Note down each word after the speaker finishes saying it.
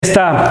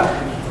Esta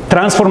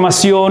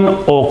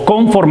transformación o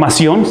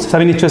conformación, ¿se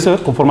bien dicho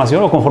eso?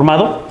 Conformación o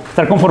conformado,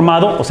 estar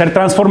conformado o ser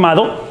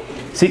transformado.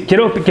 Sí,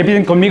 quiero que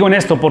piensen conmigo en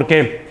esto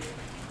porque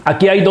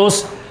aquí hay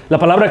dos, la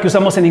palabra que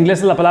usamos en inglés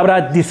es la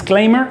palabra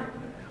disclaimer,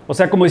 o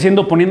sea, como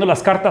diciendo, poniendo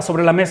las cartas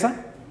sobre la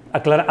mesa,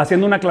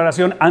 haciendo una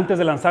aclaración antes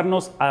de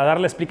lanzarnos a dar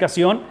la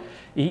explicación.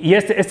 Y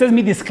este es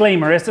mi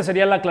disclaimer, esta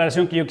sería la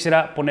aclaración que yo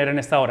quisiera poner en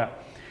esta hora.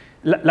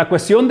 La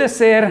cuestión de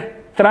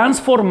ser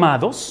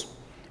transformados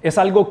es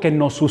algo que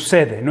nos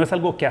sucede, no es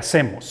algo que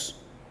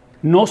hacemos.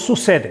 No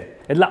sucede.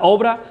 Es la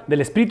obra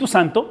del Espíritu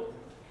Santo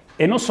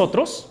en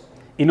nosotros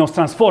y nos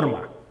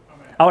transforma.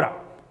 Ahora,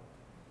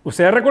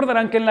 ustedes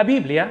recordarán que en la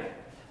Biblia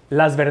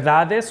las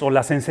verdades o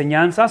las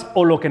enseñanzas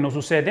o lo que nos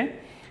sucede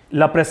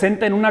la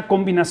presenta en una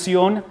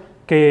combinación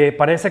que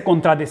parece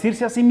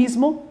contradecirse a sí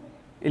mismo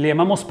y le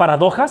llamamos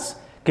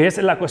paradojas, que es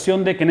la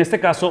cuestión de que en este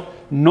caso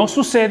no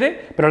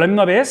sucede, pero a la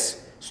misma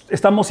vez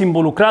estamos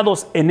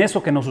involucrados en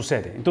eso que nos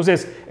sucede.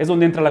 Entonces es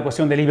donde entra la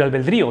cuestión del libre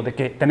albedrío, de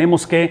que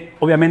tenemos que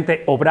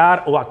obviamente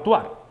obrar o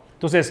actuar.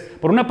 Entonces,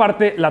 por una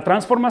parte, la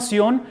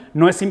transformación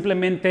no es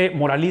simplemente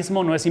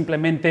moralismo, no es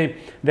simplemente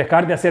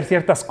dejar de hacer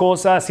ciertas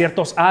cosas,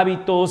 ciertos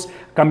hábitos,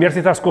 cambiar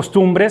ciertas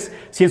costumbres.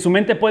 Si en su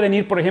mente pueden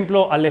ir, por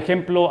ejemplo, a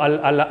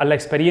la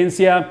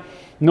experiencia,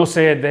 no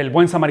sé, del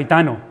buen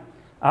samaritano,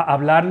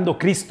 hablando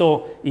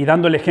Cristo y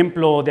dando el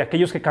ejemplo de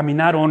aquellos que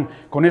caminaron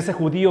con ese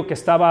judío que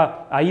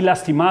estaba ahí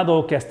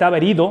lastimado, que estaba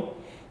herido.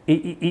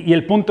 Y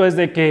el punto es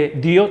de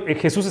que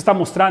Jesús está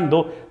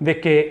mostrando de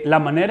que la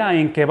manera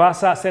en que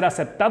vas a ser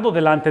aceptado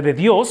delante de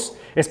Dios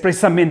es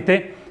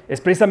precisamente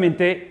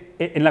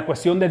en la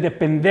cuestión de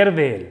depender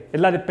de Él, es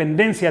la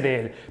dependencia de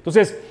Él.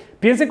 Entonces,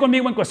 piensen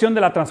conmigo en cuestión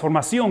de la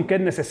transformación que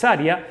es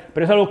necesaria,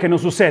 pero es algo que no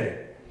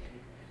sucede.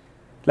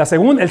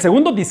 El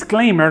segundo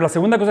disclaimer, la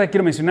segunda cosa que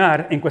quiero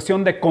mencionar en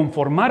cuestión de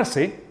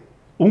conformarse,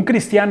 un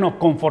cristiano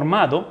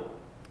conformado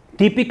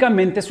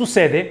típicamente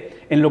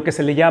sucede en lo que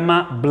se le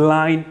llama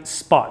blind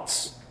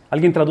spots.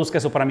 ¿Alguien traduzca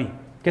eso para mí?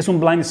 ¿Qué es un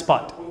blind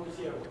spot?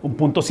 Un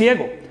punto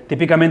ciego.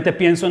 Típicamente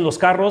pienso en los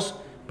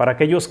carros, para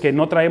aquellos que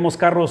no traemos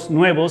carros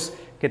nuevos,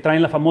 que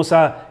traen la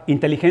famosa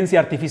inteligencia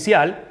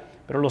artificial,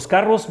 pero los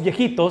carros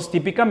viejitos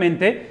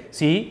típicamente,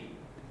 sí,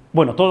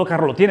 bueno, todo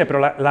carro lo tiene, pero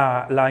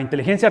la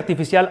inteligencia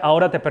artificial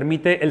ahora te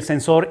permite el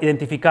sensor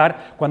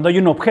identificar cuando hay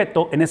un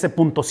objeto en ese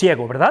punto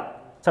ciego, ¿verdad?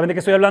 ¿Saben de qué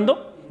estoy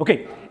hablando? Ok,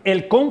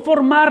 el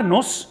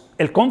conformarnos,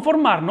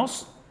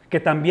 que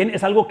también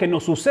es algo que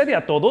nos sucede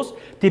a todos,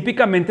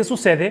 típicamente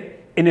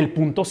sucede en el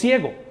punto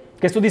ciego.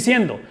 ¿Qué estoy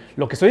diciendo?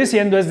 Lo que estoy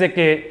diciendo es de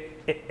que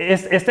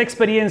esta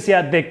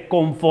experiencia de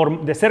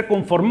ser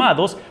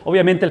conformados,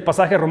 obviamente el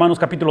pasaje de Romanos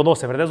capítulo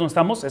 12, ¿verdad? Es donde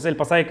estamos, es el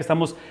pasaje que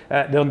estamos,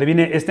 de donde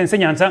viene esta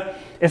enseñanza,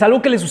 es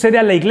algo que le sucede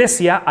a la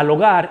iglesia, al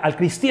hogar, al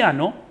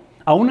cristiano,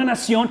 a una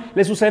nación,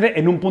 le sucede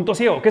en un punto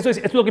ciego. Esto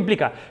es lo que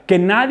implica, que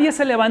nadie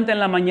se levanta en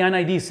la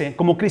mañana y dice,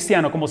 como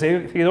cristiano, como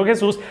seguidor de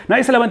Jesús,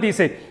 nadie se levanta y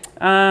dice,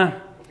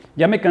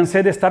 ya me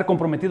cansé de estar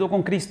comprometido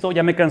con Cristo,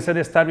 ya me cansé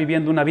de estar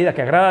viviendo una vida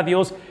que agrada a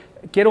Dios,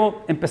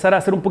 quiero empezar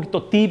a ser un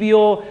poquito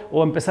tibio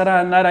o empezar a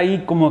andar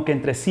ahí como que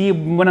entre sí,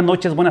 buenas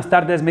noches, buenas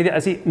tardes,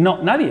 así.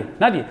 No, nadie.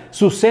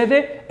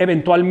 Sucede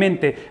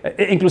eventualmente.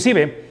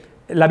 Inclusive,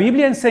 la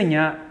Biblia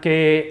enseña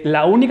que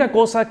la única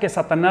cosa que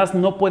Satanás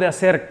no puede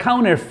hacer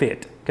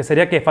counterfeit, que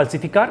sería que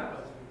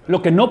falsificar,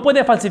 lo que no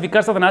puede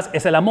falsificar Satanás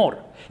es el amor.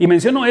 Y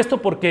menciono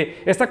esto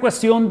porque esta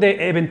cuestión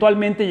de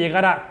eventualmente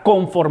llegar a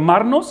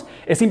conformarnos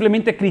es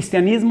simplemente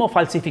cristianismo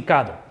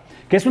falsificado,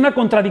 que es una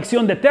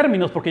contradicción de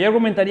términos, porque yo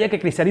argumentaría que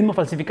cristianismo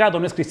falsificado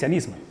no es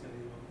cristianismo,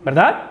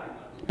 ¿verdad?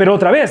 Pero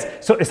otra vez,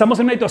 estamos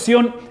en una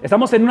situación,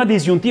 estamos en una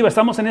disyuntiva,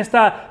 estamos en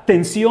esta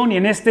tensión y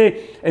en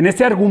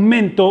este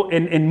argumento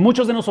en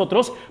muchos de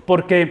nosotros,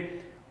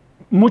 porque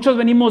muchos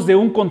venimos de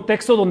un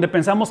contexto donde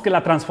pensamos que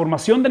la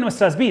transformación de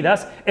nuestras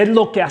vidas es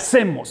lo que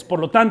hacemos. Por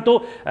lo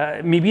tanto,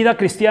 mi vida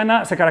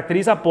cristiana se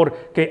caracteriza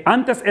por que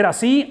antes era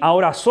así,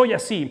 ahora soy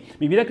así.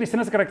 Mi vida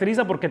cristiana se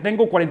caracteriza porque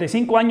tengo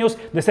 45 años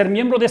de ser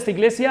miembro de esta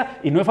iglesia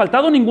y no he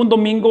faltado ningún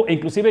domingo, e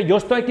inclusive yo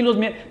estoy aquí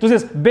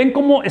Entonces, ¿ven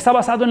cómo está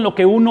basado en lo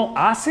que uno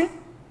hace?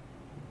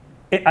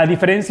 A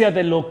diferencia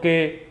de lo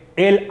que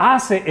Él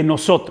hace en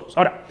nosotros.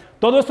 Ahora,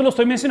 todo esto lo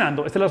estoy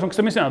mencionando, esta es la razón que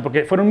estoy mencionando,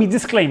 porque fueron mis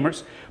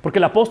disclaimers, porque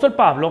el apóstol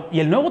Pablo y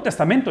el Nuevo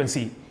Testamento en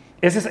sí,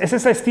 es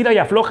esa estira y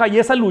afloja y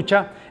esa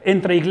lucha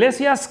entre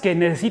iglesias que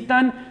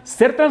necesitan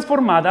ser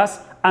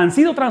transformadas, han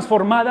sido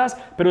transformadas,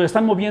 pero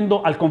están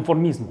moviendo al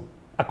conformismo,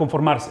 a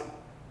conformarse.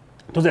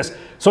 Entonces,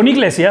 son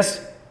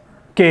iglesias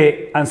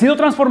que han sido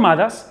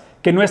transformadas,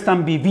 que no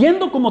están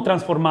viviendo como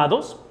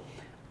transformados.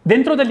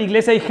 Dentro de la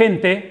iglesia hay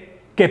gente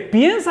que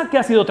piensa que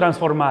ha sido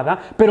transformada,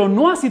 pero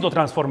no ha sido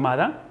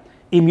transformada.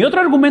 Y mi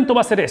otro argumento va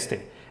a ser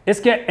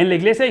es que en la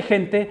iglesia hay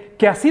gente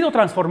que ha sido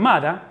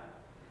transformada,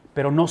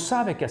 pero no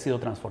sabe que ha sido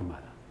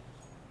transformada.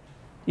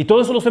 Y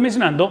todo eso lo estoy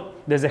mencionando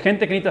desde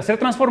gente que necesita ser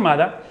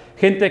transformada,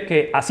 gente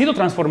que ha sido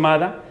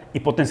transformada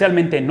y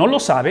potencialmente no lo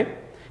sabe,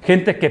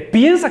 gente que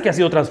piensa que ha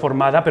sido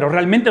transformada, pero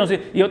realmente no.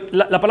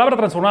 La palabra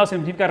transformada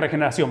significa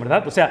regeneración,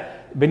 ¿verdad? O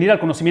sea, venir al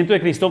conocimiento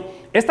de Cristo.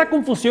 Esta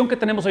confusión que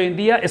tenemos hoy en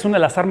día es una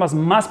de las armas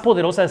más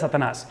poderosas de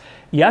Satanás.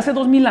 Y hace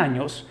 2000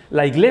 años,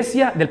 la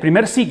iglesia del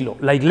primer siglo,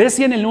 la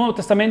iglesia en el Nuevo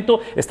Testamento,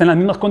 está en las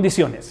mismas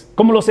condiciones.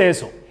 ¿Cómo lo sé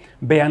eso?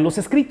 Vean los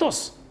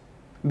escritos,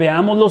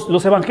 veamos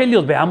los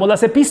evangelios, veamos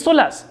las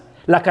epístolas.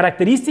 La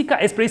característica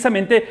es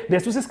precisamente de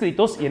estos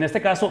escritos, y en este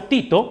caso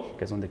Tito,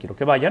 que es donde quiero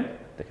que vayan,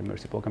 déjenme ver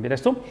si puedo cambiar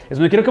esto, es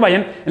donde quiero que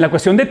vayan, en la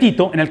cuestión de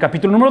Tito, en el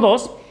capítulo número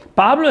 2,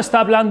 Pablo está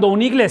hablando de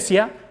una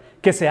iglesia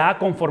que se ha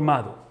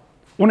conformado,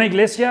 una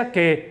iglesia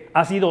que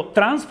ha sido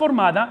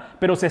transformada,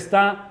 pero se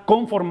está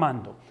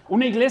conformando,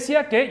 una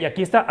iglesia que, y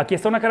aquí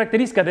está una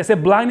característica de ese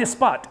blind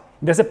spot,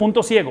 de ese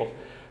punto ciego,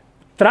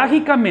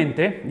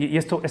 trágicamente, y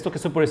esto que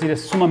estoy por decir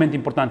es sumamente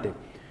importante.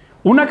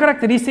 Una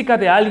característica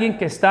de alguien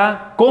que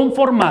está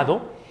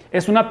conformado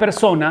es una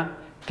persona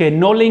que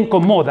no le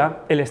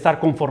incomoda el estar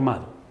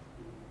conformado.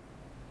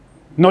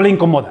 No le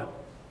incomoda.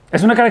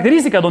 Es una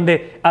característica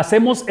donde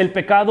hacemos el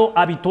pecado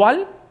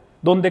habitual,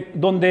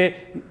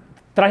 donde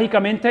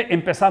trágicamente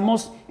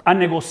empezamos a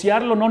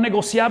negociar lo no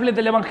negociable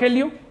del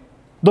evangelio,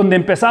 donde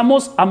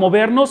empezamos a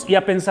movernos y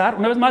a pensar,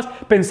 una vez más,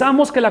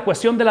 pensamos que la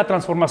cuestión de la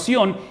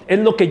transformación es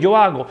lo que yo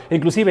hago.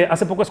 Inclusive,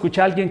 hace poco escuché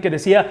a alguien que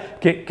decía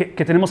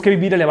que tenemos que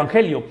vivir el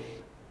evangelio.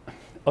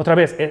 Otra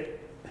vez,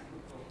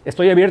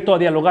 estoy abierto a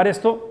dialogar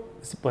esto,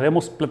 si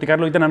podemos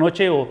platicarlo ahorita en la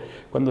noche o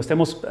cuando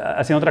estemos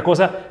haciendo otra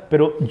cosa,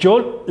 pero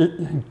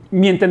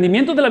mi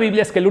entendimiento de la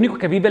Biblia es que el único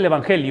que vive el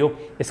evangelio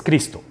es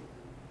Cristo.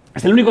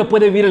 Es el único que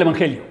puede vivir el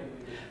evangelio.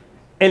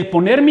 El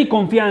poner mi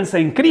confianza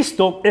en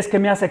Cristo es que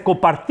me hace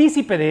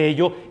copartícipe de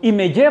ello y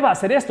me lleva a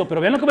hacer esto. Pero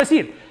vean lo que voy a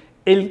decir.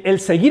 El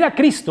seguir a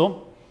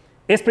Cristo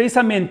es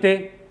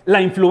precisamente la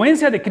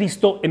influencia de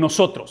Cristo en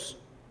nosotros.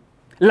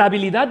 La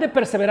habilidad de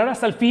perseverar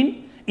hasta el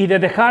fin y de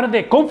dejar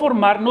de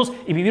conformarnos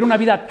y vivir una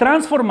vida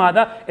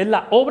transformada es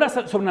la obra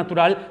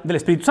sobrenatural del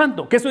Espíritu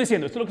Santo. ¿Qué estoy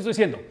diciendo? Esto es lo que estoy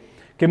diciendo.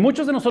 Que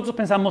muchos de nosotros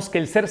pensamos que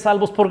el ser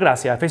salvos por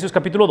gracia, Efesios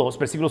capítulo 2,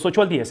 versículos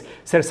 8 al 10,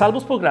 ser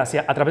salvos por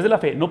gracia a través de la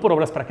fe, no por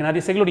obras para que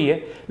nadie se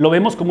gloríe, lo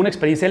vemos como una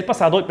experiencia del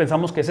pasado y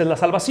pensamos que esa es la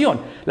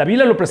salvación. La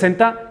Biblia lo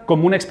presenta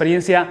como una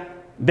experiencia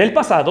del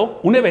pasado,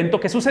 un evento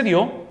que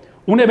sucedió,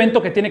 un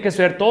evento que tiene que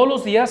suceder todos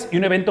los días y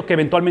un evento que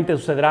eventualmente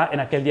sucederá en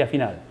aquel día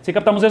final. ¿Sí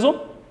captamos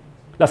eso?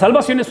 La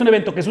salvación es un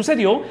evento que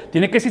sucedió,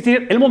 tiene que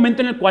existir el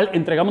momento en el cual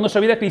entregamos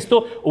nuestra vida a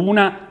Cristo, hubo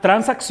una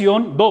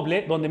transacción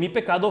doble donde mi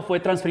pecado fue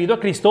transferido a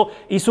Cristo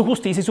y su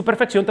justicia y su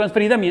perfección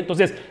transferida a mí.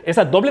 Entonces,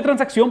 esa doble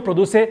transacción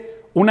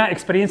produce una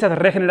experiencia de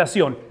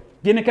regeneración.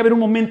 Tiene que haber un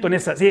momento en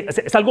esa, ¿sí?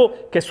 Es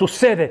algo que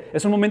sucede,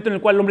 es un momento en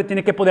el cual el hombre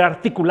tiene que poder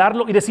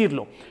articularlo y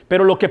decirlo.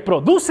 Pero lo que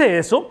produce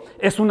eso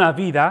es una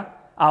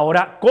vida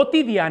ahora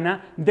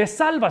cotidiana de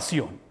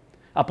salvación.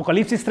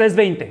 Apocalipsis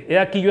 3:20, he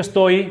aquí yo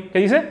estoy, ¿qué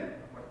dice?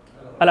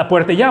 A la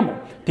puerta y llamo.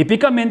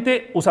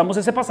 Típicamente usamos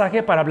ese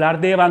pasaje para hablar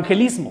de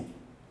evangelismo.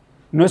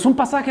 No es un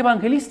pasaje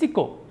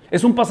evangelístico.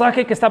 Es un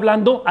pasaje que está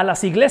hablando a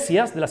las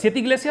iglesias, de las 7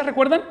 iglesias,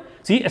 ¿recuerdan?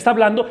 Sí, está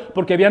hablando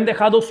porque habían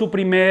dejado su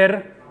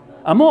primer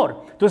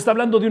amor. Entonces está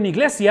hablando de una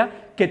iglesia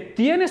que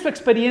tiene su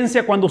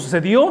experiencia cuando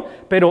sucedió,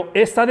 pero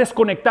está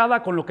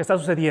desconectada con lo que está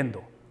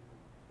sucediendo.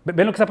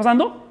 ¿Ven lo que está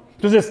pasando?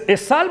 Entonces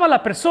es salva a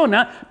la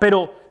persona,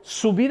 pero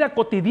su vida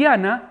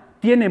cotidiana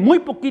tiene muy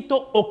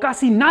poquito o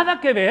casi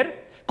nada que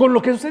ver con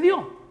lo que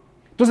sucedió.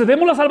 Entonces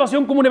vemos la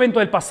salvación como un evento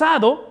del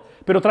pasado,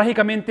 pero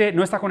trágicamente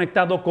no está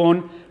conectado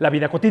con la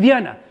vida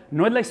cotidiana.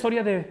 ¿No es la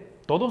historia de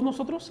todos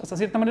nosotros, hasta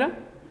cierta manera?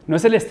 ¿No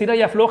es el estira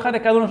y afloja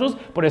de cada uno de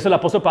nosotros? Por eso el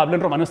apóstol Pablo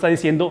en Romanos está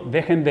diciendo,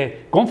 dejen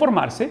de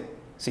conformarse,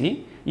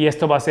 ¿sí? Y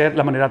esto va a ser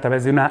la manera a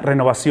través de una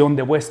renovación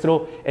de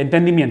vuestro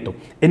entendimiento.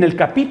 En el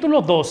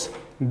capítulo 2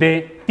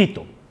 de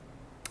Tito,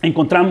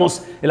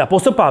 encontramos el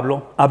apóstol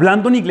Pablo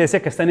hablando en una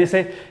iglesia que está en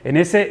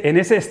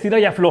ese estira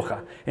y afloja,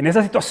 en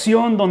esa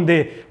situación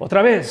donde,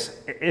 otra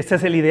vez, este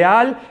es el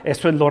ideal,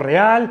 esto es lo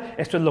real,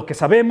 esto es lo que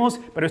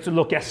sabemos, pero esto es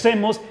lo que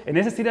hacemos, en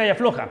ese estira y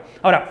afloja.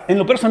 Ahora, en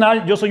lo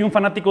personal, yo soy un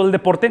fanático del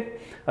deporte,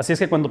 así es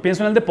que cuando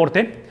pienso en el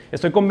deporte,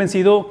 estoy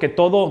convencido que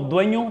todo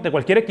dueño de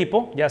cualquier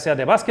equipo, ya sea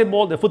de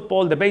básquetbol, de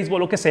fútbol, de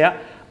béisbol, lo que sea,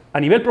 a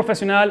nivel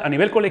profesional, a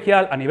nivel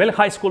colegial, a nivel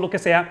high school, lo que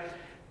sea,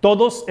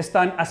 todos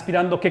están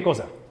aspirando, ¿qué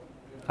cosa?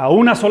 A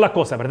una sola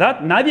cosa, ¿verdad?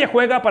 Nadie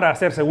juega para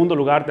hacer segundo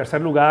lugar,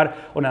 tercer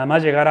lugar o nada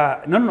más llegar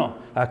a... No.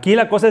 Aquí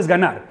la cosa es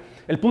ganar.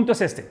 El punto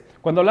es este.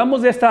 Cuando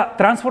hablamos de esta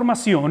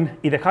transformación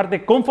y dejar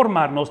de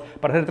conformarnos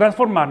para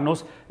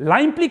transformarnos,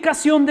 la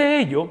implicación de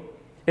ello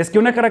es que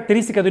una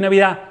característica de una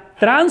vida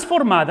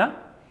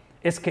transformada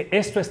es que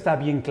esto está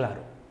bien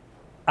claro.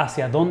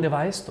 ¿Hacia dónde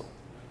va esto?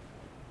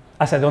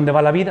 ¿Hacia dónde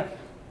va la vida?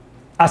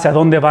 ¿Hacia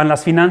dónde van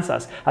las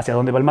finanzas? ¿Hacia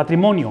dónde va el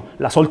matrimonio?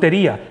 La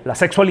soltería, la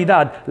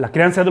sexualidad, la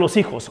crianza de los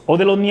hijos o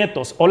de los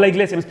nietos o la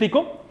iglesia. ¿Me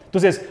explico?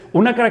 Entonces,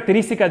 una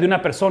característica de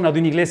una persona, de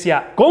una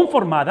iglesia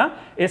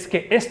conformada es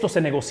que esto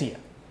se negocia.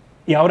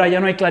 Y ahora ya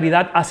no hay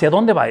claridad hacia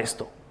dónde va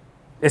esto.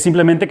 Es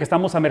simplemente que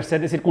estamos a merced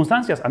de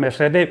circunstancias, a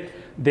merced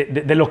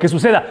de lo que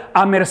suceda.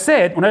 A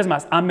merced, una vez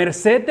más, a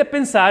merced de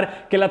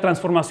pensar que la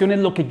transformación es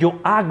lo que yo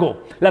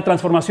hago. La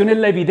transformación es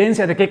la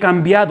evidencia de que he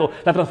cambiado.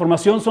 La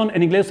transformación son,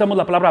 en inglés usamos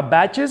la palabra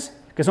badges,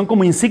 que son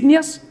como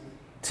insignias,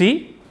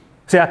 ¿sí?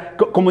 O sea,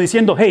 como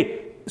diciendo,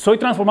 hey, soy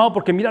transformado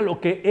porque mira lo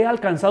que he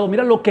alcanzado,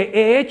 mira lo que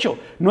he hecho.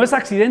 No es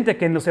accidente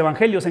que en los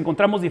evangelios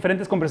encontramos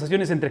diferentes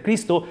conversaciones entre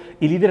Cristo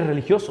y líderes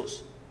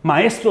religiosos,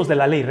 maestros de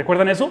la ley.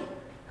 ¿Recuerdan eso?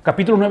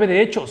 Capítulo 9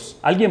 de Hechos.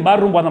 Alguien va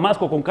rumbo a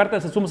Damasco con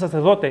cartas del sumo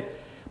sacerdote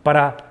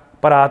para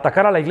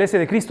atacar a la iglesia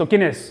de Cristo.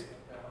 ¿Quién es?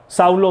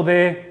 Saulo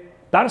de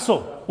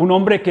Tarso. Un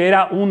hombre que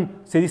era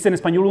se dice en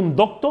español, un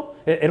docto.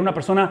 Era una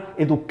persona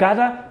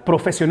educada,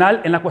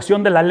 profesional en la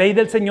cuestión de la ley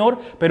del Señor,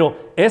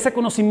 pero ese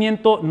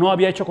conocimiento no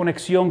había hecho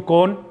conexión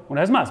con,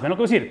 una vez más, ven lo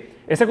que voy a decir,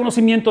 ese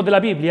conocimiento de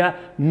la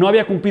Biblia no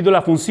había cumplido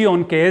la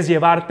función que es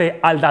llevarte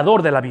al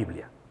dador de la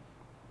Biblia.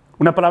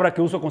 Una palabra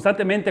que uso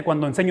constantemente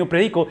cuando enseño o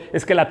predico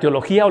es que la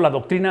teología o la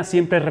doctrina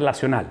siempre es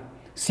relacional.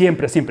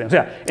 Siempre, siempre. O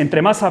sea,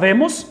 entre más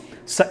sabemos,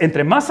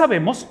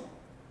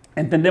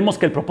 entendemos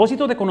que el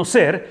propósito de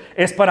conocer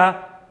es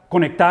para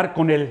conectar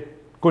con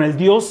el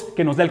Dios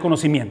que nos da el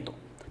conocimiento.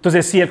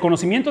 Entonces, si el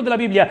conocimiento de la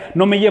Biblia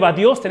no me lleva a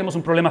Dios, tenemos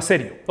un problema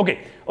serio. Ok,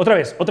 otra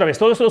vez.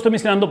 Todo esto lo estoy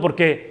mencionando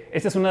porque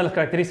esta es una de las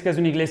características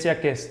de una iglesia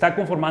que está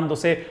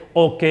conformándose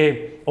o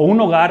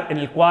un hogar en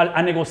el cual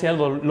ha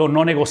negociado lo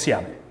no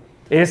negociable.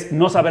 Es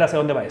no saber hacia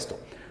dónde va esto.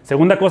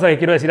 Segunda cosa que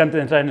quiero decir antes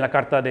de entrar en la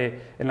carta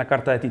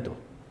de Tito.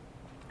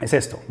 Es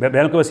esto. Vean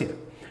lo que voy a decir.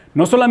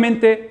 No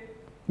solamente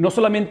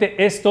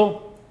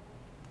esto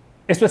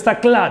está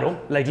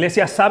claro. La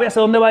iglesia sabe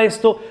hacia dónde va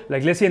esto. La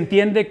iglesia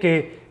entiende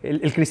que,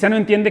 el cristiano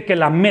entiende que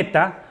la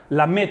meta,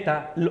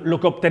 lo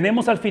que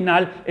obtenemos al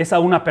final es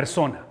a una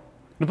persona.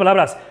 En otras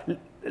palabras,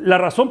 la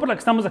razón por la que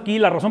estamos aquí,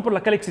 la razón por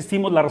la que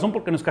existimos, la razón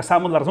por la que nos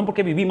casamos, la razón por la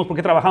que vivimos, por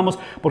qué trabajamos,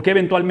 por qué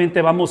eventualmente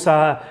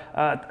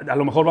a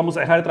lo mejor vamos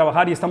a dejar de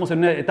trabajar y estamos en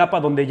una etapa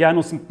donde ya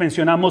nos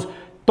pensionamos.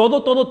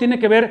 Todo tiene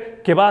que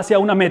ver que va hacia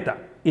una meta.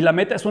 Y la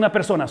meta es una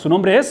persona. Su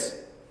nombre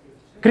es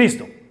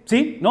Cristo.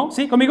 ¿Sí? ¿No?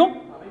 ¿Sí? ¿Conmigo?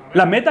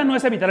 La meta no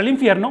es evitar el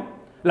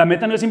infierno. La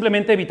meta no es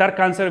simplemente evitar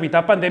cáncer,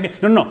 evitar pandemia.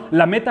 No.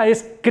 La meta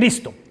es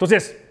Cristo.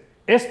 Entonces,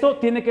 esa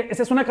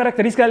es una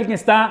característica de alguien que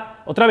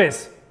está, otra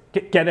vez,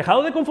 que ha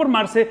dejado de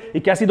conformarse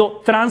y que ha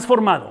sido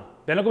transformado.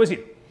 Vean lo que voy a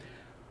decir.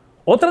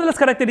 Otra de las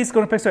características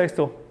con respecto a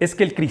esto es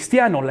que el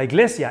cristiano, la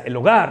iglesia, el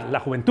hogar, la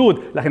juventud,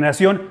 la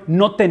generación,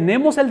 no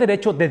tenemos el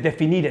derecho de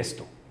definir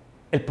esto.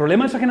 El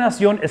problema de nuestra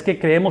generación es que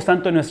creemos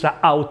tanto en nuestra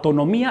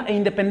autonomía e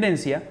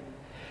independencia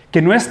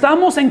que no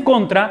estamos en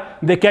contra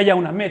de que haya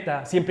una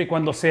meta siempre y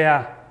cuando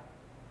sea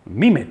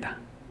mi meta.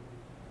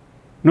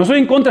 No soy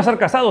en contra de estar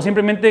casado,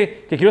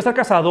 simplemente que quiero estar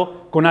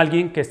casado con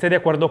alguien que esté de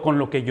acuerdo con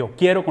lo que yo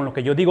quiero, con lo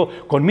que yo digo,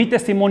 con mi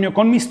testimonio,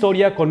 con mi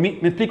historia, ¿me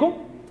explico?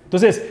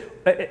 Entonces,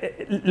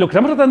 lo que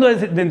estamos tratando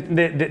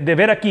de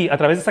ver aquí a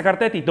través de esta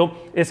carta de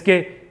Tito es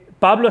que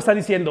Pablo está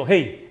diciendo,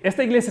 hey,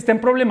 esta iglesia está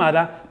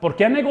emproblemada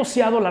porque ha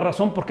negociado la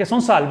razón por qué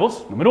son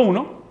salvos, número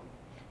uno,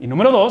 y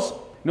número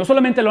dos, no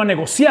solamente lo han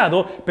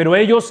negociado, pero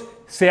ellos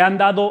se han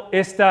dado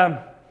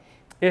esta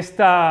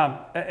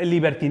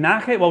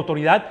libertinaje o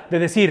autoridad de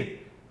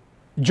decir,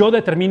 yo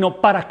determino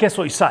para qué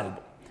soy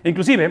salvo.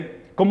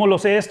 Inclusive, ¿cómo lo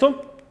sé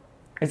esto?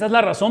 Esta es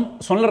la razón,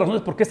 son las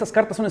razones por qué estas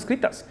cartas son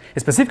escritas,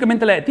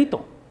 específicamente la de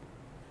Tito.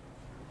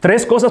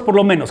 3 cosas por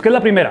lo menos. ¿Qué es la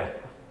primera?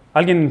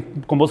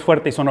 Alguien con voz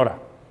fuerte y sonora.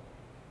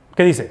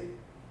 ¿Qué dice?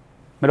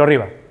 Mero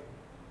arriba.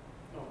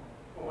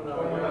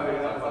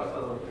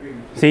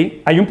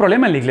 Sí, hay un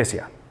problema en la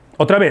iglesia.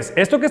 Otra vez,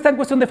 esto que está en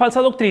cuestión de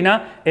falsa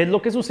doctrina es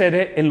lo que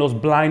sucede en los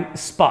blind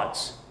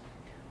spots.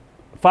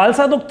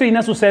 Falsa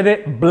doctrina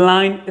sucede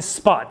blind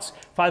spots.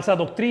 Falsa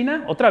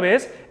doctrina, otra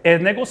vez,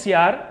 es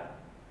negociar.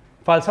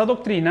 Falsa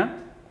doctrina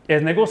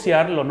es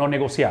negociar lo no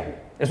negociable.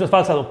 Eso es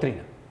falsa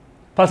doctrina.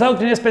 Falsa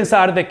doctrina es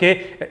pensar de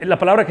que, la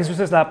palabra que se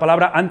usa es la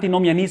palabra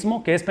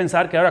antinomianismo, que es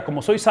pensar que ahora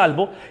como soy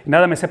salvo y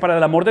nada me separa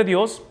del amor de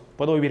Dios,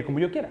 puedo vivir como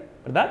yo quiera,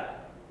 ¿verdad?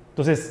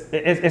 Entonces,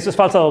 eso es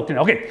falsa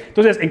doctrina. Ok,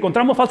 entonces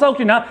encontramos falsa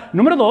doctrina.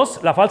 Número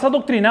 2, la falsa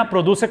doctrina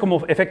produce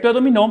como efecto de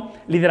dominó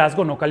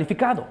liderazgo no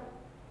calificado.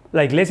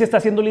 La iglesia está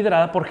siendo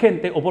liderada por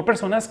gente o por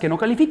personas que no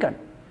califican,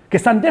 que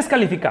están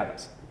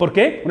descalificadas. ¿Por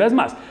qué? Una vez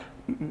más,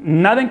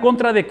 nada en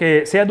contra de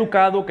que sea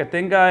educado, que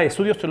tenga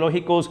estudios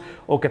teológicos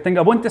o que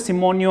tenga buen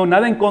testimonio,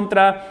 nada en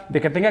contra de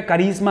que tenga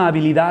carisma,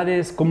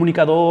 habilidades,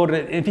 comunicador,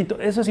 en fin,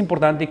 eso es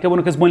importante y qué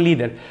bueno que es buen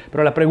líder.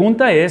 Pero la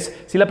pregunta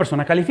es si la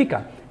persona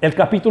califica. El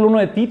capítulo 1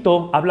 de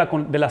Tito habla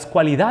de las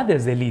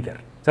cualidades del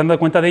líder. ¿Se han dado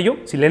cuenta de ello?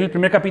 Si leen el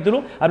primer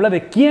capítulo, habla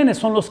de quiénes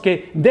son los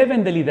que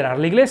deben de liderar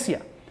la iglesia.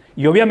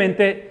 Y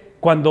obviamente,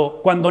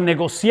 cuando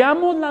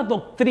negociamos la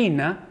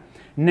doctrina,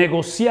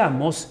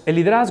 negociamos el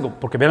liderazgo.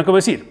 Porque vean lo que voy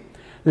a decir.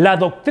 La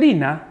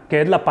doctrina,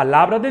 que es la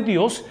palabra de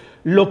Dios,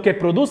 lo que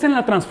produce en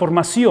la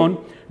transformación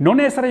no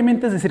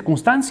necesariamente es de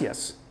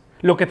circunstancias.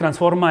 Lo que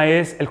transforma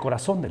es el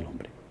corazón del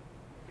hombre.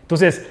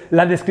 Entonces,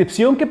 la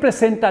descripción que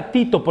presenta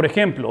Tito, por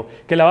ejemplo,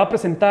 que la va a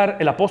presentar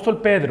el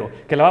apóstol Pedro,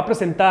 que la va a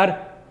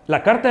presentar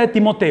la carta de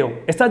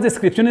Timoteo, estas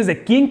descripciones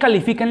de quién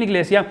califica en la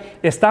iglesia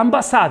están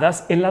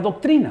basadas en la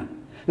doctrina.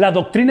 La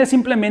doctrina es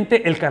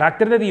simplemente el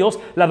carácter de Dios,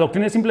 la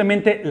doctrina es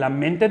simplemente la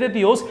mente de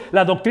Dios,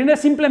 la doctrina es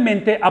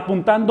simplemente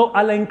apuntando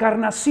a la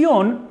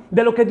encarnación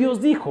de lo que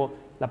Dios dijo,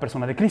 la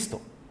persona de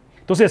Cristo.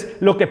 Entonces,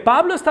 lo que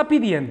Pablo está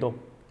pidiendo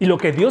y lo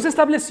que Dios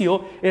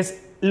estableció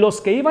es los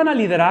que iban a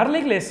liderar la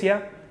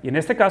iglesia. Y en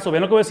este caso,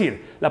 vean lo que voy a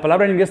decir, la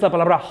palabra en inglés es la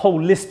palabra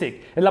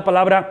holistic, es la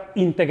palabra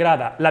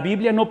integrada. La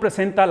Biblia no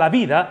presenta la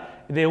vida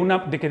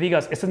de que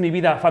digas, esta es mi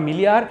vida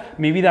familiar,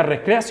 mi vida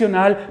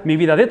recreacional, mi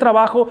vida de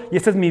trabajo y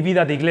esta es mi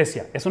vida de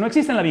iglesia. Eso no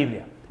existe en la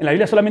Biblia. En la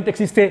Biblia solamente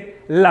existe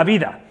la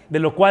vida, de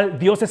lo cual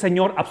Dios es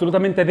Señor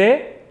absolutamente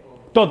de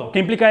todo. ¿Qué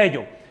implica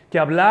ello? Que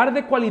hablar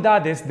de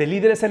cualidades de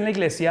líderes en la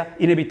iglesia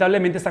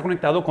inevitablemente está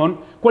conectado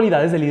con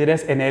cualidades de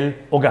líderes en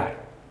el hogar,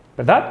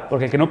 ¿verdad?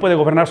 Porque el que no puede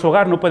gobernar su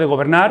hogar no puede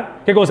gobernar,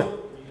 ¿qué cosa?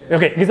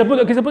 Ok, aquí está el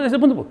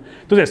punto.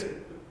 Entonces,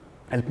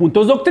 el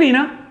punto es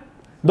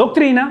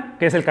doctrina,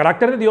 que es el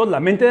carácter de Dios, la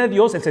mente de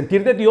Dios, el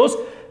sentir de Dios.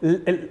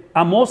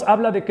 Amós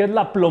habla de que es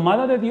la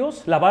plomada de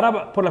Dios, la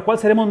vara por la cual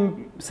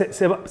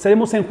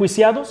seremos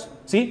enjuiciados,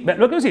 ¿sí? Lo que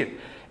quiero decir,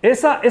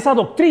 esa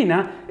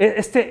doctrina,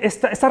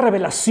 esta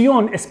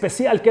revelación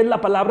especial que es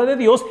la palabra de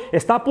Dios,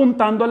 está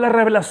apuntando a la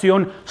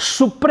revelación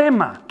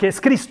suprema, que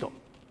es Cristo.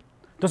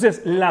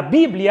 Entonces, la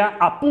Biblia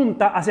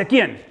apunta ¿hacia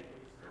quién?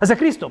 Hacia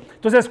Cristo.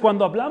 Entonces,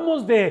 cuando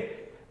hablamos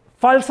de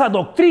falsa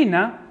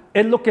doctrina,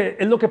 es lo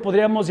que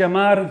podríamos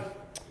llamar,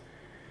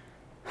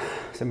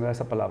 se me da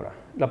esa palabra.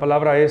 La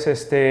palabra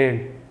es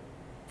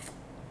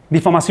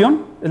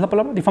difamación. ¿Es la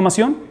palabra?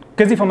 ¿Difamación?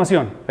 ¿Qué es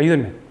difamación?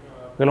 Ayúdenme.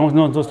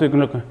 No estoy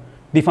con lo que.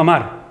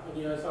 Difamar.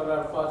 Es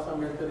hablar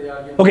falsamente de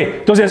alguien. Ok,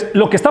 entonces,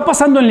 lo que está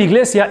pasando en la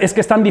iglesia es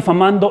que están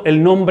difamando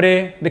el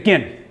nombre de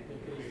quién.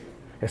 De Cristo.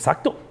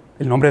 Exacto,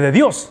 el nombre de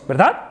Dios,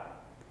 ¿verdad?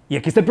 Y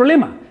aquí está el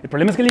problema. El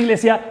problema es que la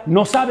iglesia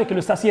no sabe que lo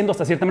está haciendo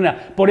hasta cierta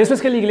manera. Por eso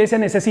es que la iglesia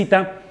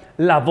necesita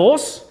la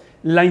voz,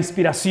 la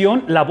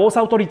inspiración, la voz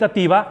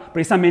autoritativa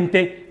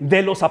precisamente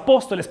de los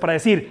apóstoles para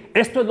decir,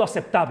 esto es lo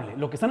aceptable,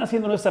 lo que están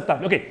haciendo no es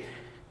aceptable. Ok,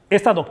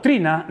 esta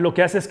doctrina lo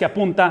que hace es que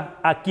apunta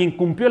a quien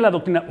cumplió la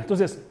doctrina.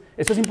 Entonces,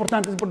 esto es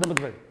importante.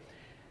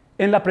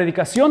 En la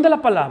predicación de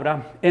la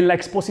palabra, en la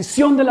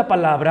exposición de la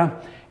palabra,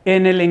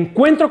 en el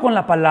encuentro con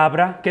la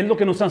palabra, ¿qué es lo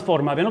que nos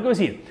transforma? ¿Ven lo que voy a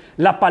decir?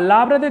 La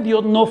palabra de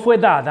Dios no fue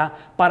dada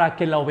para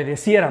que la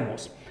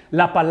obedeciéramos.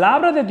 La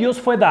palabra de Dios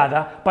fue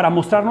dada para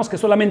mostrarnos que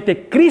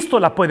solamente Cristo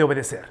la puede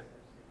obedecer.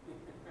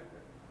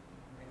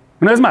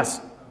 Una vez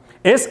más,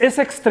 es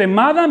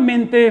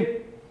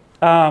extremadamente,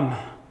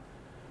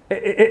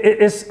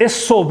 es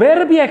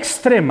soberbia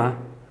extrema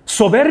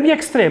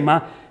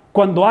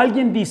cuando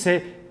alguien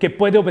dice que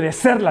puede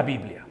obedecer la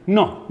Biblia.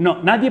 No,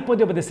 nadie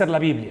puede obedecer la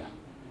Biblia.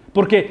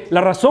 Porque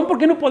la razón por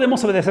qué no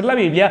podemos obedecer la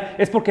Biblia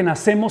es porque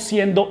nacemos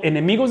siendo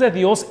enemigos de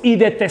Dios y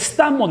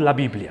detestamos la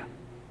Biblia.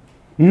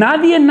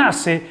 Nadie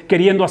nace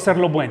queriendo hacer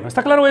lo bueno.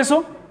 ¿Está claro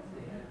eso?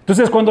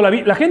 Entonces, cuando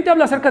la gente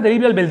habla acerca del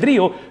libre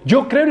albedrío,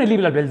 yo creo en el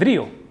libre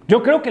albedrío.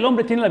 Yo creo que el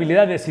hombre tiene la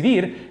habilidad de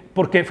decidir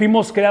porque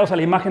fuimos creados a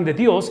la imagen de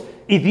Dios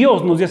y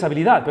Dios nos dio esa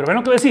habilidad. Pero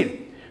bueno, ¿qué voy a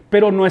decir?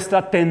 Pero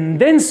nuestra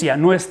tendencia,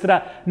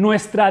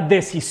 nuestra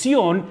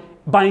decisión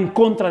va en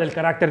contra del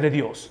carácter de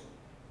Dios.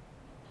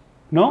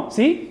 ¿No?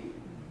 ¿Sí?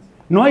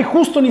 No hay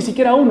justo ni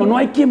siquiera uno, no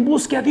hay quien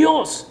busque a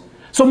Dios.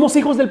 Somos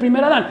hijos del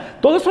primer Adán.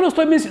 Todo esto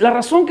la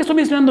razón que estoy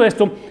mencionando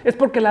esto es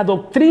porque la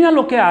doctrina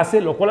lo que hace,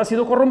 lo cual ha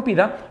sido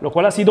corrompida, lo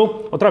cual ha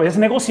sido otra vez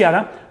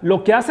negociada,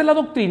 lo que hace la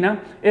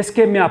doctrina es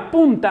que me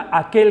apunta a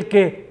aquel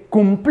que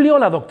cumplió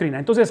la doctrina.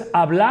 Entonces,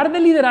 hablar de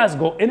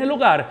liderazgo en el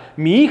hogar,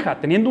 mi hija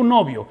teniendo un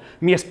novio,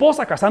 mi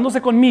esposa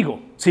casándose conmigo,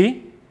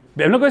 ¿sí?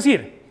 ¿Ven lo que voy a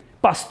decir?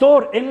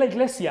 Pastor en la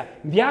iglesia,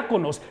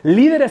 diáconos,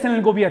 líderes en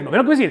el gobierno. ¿Ven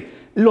lo que voy a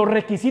decir? Los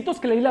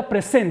requisitos que la Biblia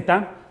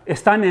presenta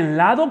están en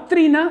la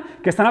doctrina,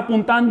 que están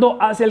apuntando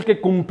hacia el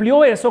que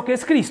cumplió eso, que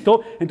es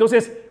Cristo.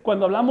 Entonces,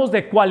 cuando hablamos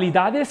de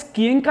cualidades,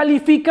 ¿quién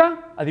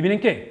califica? Adivinen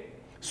qué.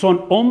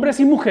 Son hombres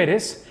y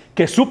mujeres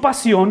que su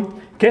pasión,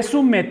 que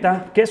su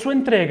meta, que su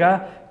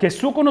entrega, que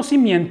su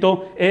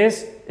conocimiento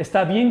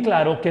está bien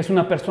claro que es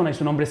una persona y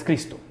su nombre es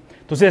Cristo.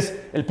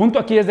 Entonces, el punto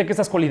aquí es de que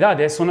esas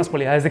cualidades son las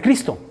cualidades de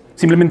Cristo,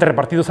 simplemente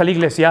repartidos a la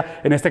iglesia,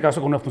 en este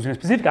caso con una función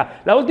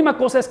específica. La última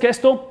cosa es que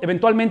esto,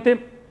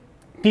 eventualmente,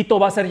 Tito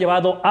va a ser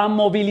llevado a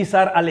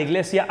movilizar a la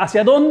iglesia.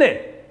 ¿Hacia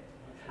dónde?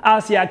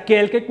 Hacia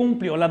aquel que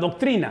cumplió la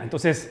doctrina.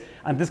 Entonces,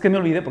 antes que me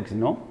olvide, porque si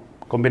no,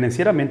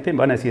 convenencieramente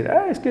van a decir,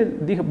 es que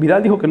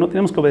Vidal dijo que no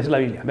tenemos que obedecer la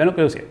Biblia. Vean lo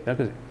que decía.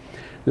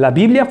 La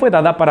Biblia fue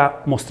dada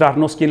para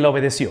mostrarnos quién la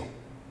obedeció.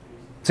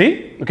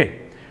 ¿Sí? Ok.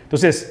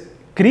 Entonces,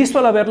 Cristo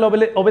al haberla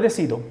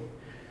obedecido,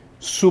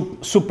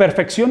 su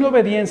perfección y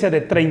obediencia de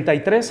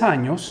 33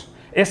 años,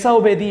 esa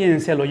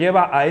obediencia lo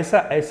lleva a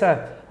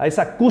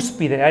esa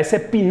cúspide, a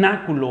ese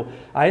pináculo,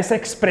 a esa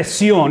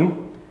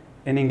expresión.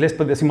 En inglés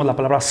pues decimos la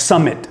palabra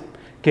summit,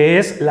 que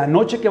es la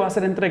noche que va a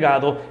ser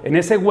entregado en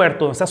ese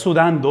huerto donde está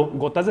sudando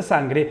gotas de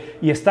sangre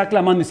y está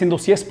clamando diciendo,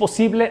 si es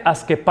posible,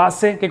 haz que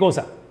pase, ¿qué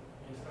cosa?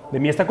 de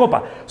mí esta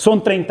copa.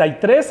 Son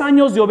 33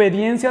 años de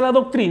obediencia a la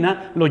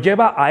doctrina, lo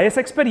lleva a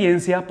esa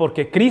experiencia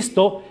porque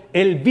Cristo,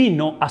 Él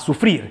vino a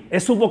sufrir.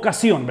 Es su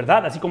vocación,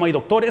 ¿verdad? Así como hay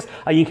doctores,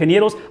 hay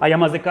ingenieros, hay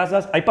amas de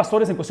casas, hay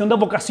pastores en cuestión de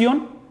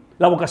vocación.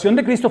 La vocación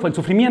de Cristo fue el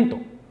sufrimiento,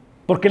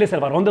 porque Él es el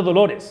varón de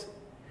dolores.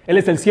 Él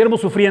es el siervo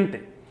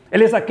sufriente.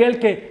 Él es aquel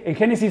que en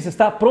Génesis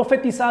está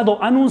profetizado,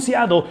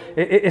 anunciado,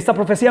 esta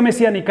profecía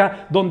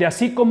mesiánica, donde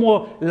así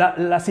como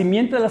la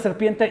simiente de la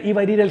serpiente iba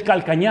a herir el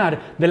calcañar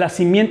de la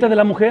simiente de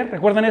la mujer.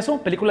 ¿Recuerdan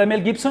eso? Película de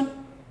Mel Gibson.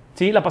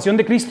 ¿Sí? La pasión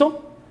de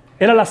Cristo.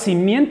 Era la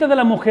simiente de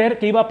la mujer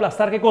que iba a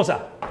aplastar, ¿qué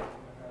cosa?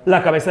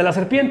 La cabeza de la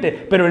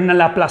serpiente. Pero en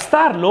el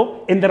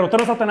aplastarlo, en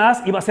derrotar a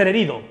Satanás, iba a ser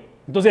herido.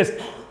 Entonces,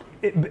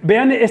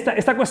 vean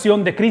esta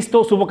cuestión de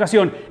Cristo, su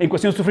vocación en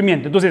cuestión de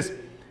sufrimiento. Entonces,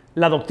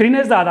 la doctrina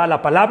es dada,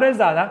 la palabra es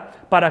dada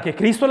para que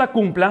Cristo la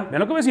cumpla, vean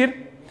lo que voy a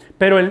decir,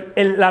 pero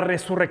la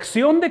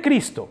resurrección de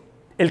Cristo,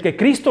 el que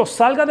Cristo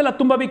salga de la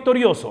tumba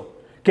victorioso,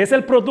 que es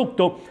el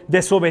producto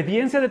de su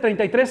obediencia de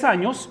 33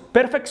 años,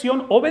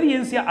 perfección,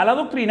 obediencia a la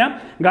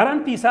doctrina,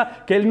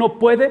 garantiza que Él no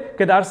puede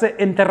quedarse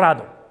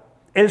enterrado.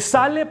 Él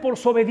sale por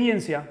su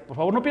obediencia, por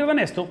favor no pierdan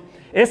esto,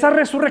 esa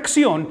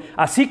resurrección,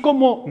 así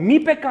como mi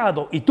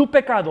pecado y tu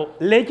pecado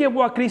le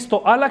llevó a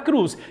Cristo a la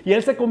cruz y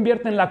Él se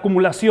convierte en la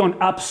acumulación,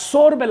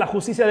 absorbe la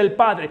justicia del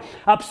Padre,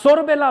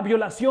 absorbe la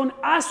violación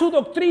a su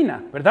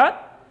doctrina, ¿verdad?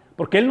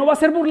 Porque Él no va a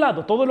ser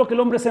burlado, todo lo que el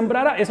hombre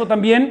sembrara, eso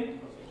también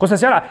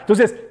cosechará.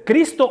 Entonces,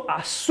 Cristo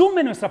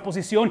asume nuestra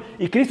posición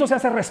y Cristo se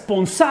hace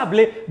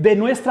responsable de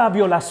nuestra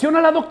violación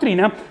a la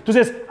doctrina.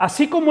 Entonces,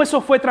 así como eso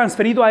fue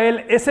transferido a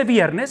Él ese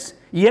viernes,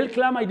 y Él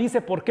clama y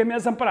dice, ¿por qué me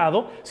has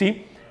desamparado?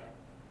 ¿Sí?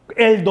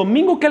 El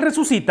domingo que Él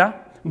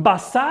resucita,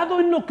 basado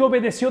en lo que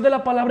obedeció de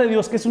la palabra de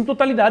Dios, que es en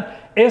totalidad,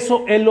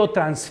 eso Él lo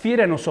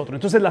transfiere a nosotros.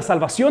 Entonces, la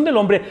salvación del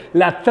hombre,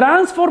 la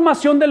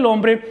transformación del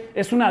hombre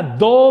es una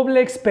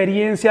doble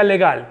experiencia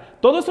legal.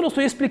 Todo esto lo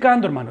estoy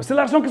explicando, hermano. Esta es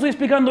la razón que estoy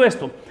explicando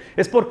esto.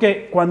 Es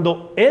porque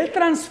cuando Él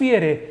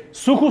transfiere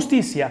su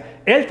justicia,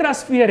 Él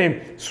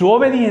transfiere su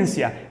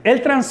obediencia,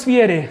 Él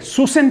transfiere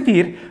su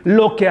sentir,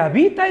 lo que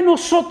habita en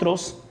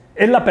nosotros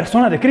es la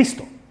persona de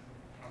Cristo.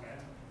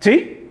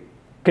 ¿Sí?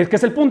 ¿Qué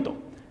es el punto?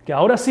 Que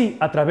ahora sí,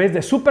 a través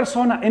de su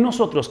persona en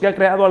nosotros, que ha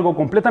creado algo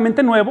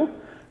completamente nuevo,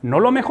 no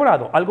lo ha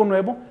mejorado, algo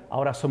nuevo,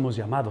 ahora somos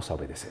llamados a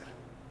obedecer.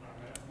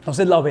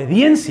 Entonces la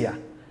obediencia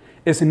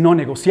es no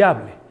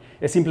negociable.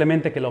 Es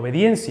simplemente que la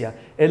obediencia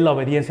es la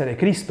obediencia de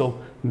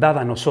Cristo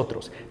dada a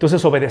nosotros.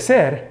 Entonces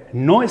obedecer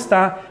no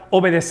está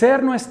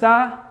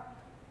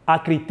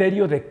a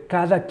criterio de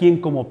cada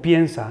quien como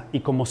piensa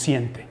y como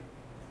siente.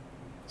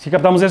 ¿Sí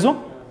captamos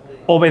eso?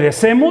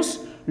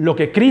 Obedecemos lo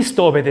que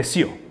Cristo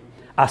obedeció.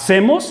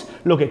 Hacemos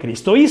lo que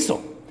Cristo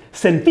hizo.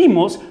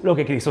 Sentimos lo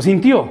que Cristo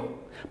sintió.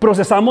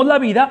 Procesamos la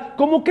vida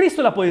como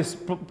Cristo la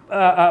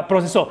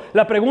procesó.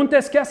 La pregunta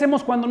es, ¿qué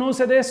hacemos cuando no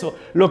sucede eso?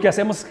 Lo que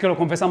hacemos es que lo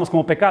confesamos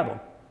como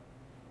pecado.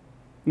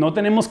 No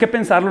tenemos que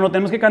pensarlo, no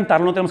tenemos que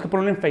cantarlo, no tenemos que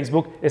ponerlo en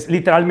Facebook. Es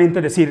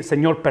literalmente decir,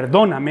 Señor,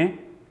 perdóname.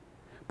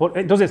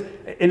 Entonces,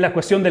 en la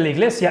cuestión de la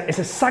iglesia, es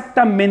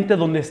exactamente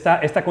donde está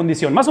esta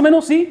condición. Más o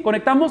menos, ¿sí?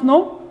 ¿Conectamos?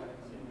 ¿No?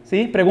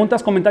 ¿Sí?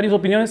 ¿Preguntas, comentarios,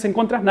 opiniones en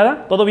contra?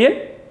 ¿Nada? ¿Todo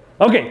bien?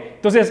 Ok,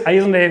 entonces ahí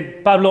es donde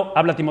Pablo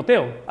habla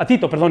a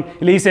Tito,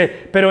 y le dice,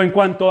 pero en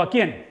cuanto a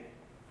quién?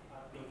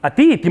 A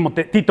ti,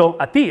 Tito,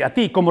 a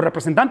ti, como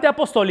representante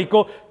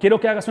apostólico, quiero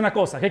que hagas una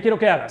cosa. ¿Qué quiero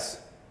que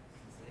hagas?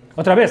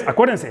 Otra vez,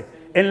 acuérdense.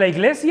 En la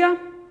iglesia,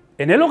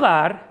 en el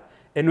hogar,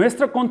 en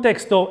nuestro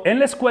contexto, en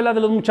la escuela de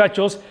los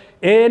muchachos,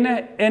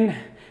 en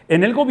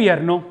el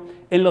gobierno,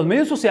 en los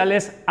medios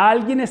sociales,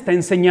 alguien está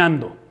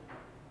enseñando.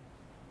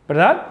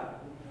 ¿Verdad?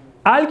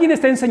 Alguien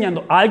está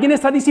enseñando, alguien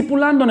está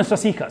discipulando a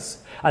nuestras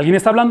hijas, alguien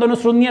está hablando a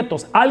nuestros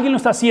nietos, alguien lo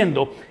está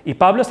haciendo. Y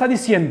Pablo está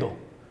diciendo,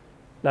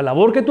 la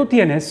labor que tú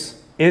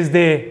tienes es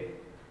de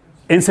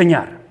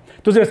enseñar.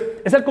 Entonces,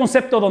 es el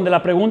concepto donde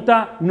la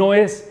pregunta no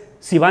es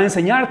si va a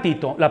enseñar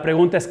Tito, la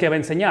pregunta es qué va a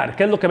enseñar.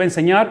 ¿Qué es lo que va a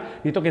enseñar?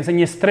 Necesito que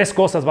enseñes 3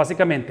 cosas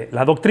básicamente.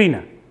 La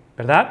doctrina,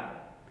 ¿verdad?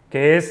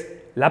 Que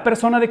es la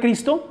persona de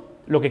Cristo,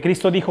 lo que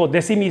Cristo dijo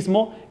de sí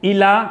mismo, y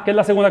 ¿qué es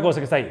la segunda cosa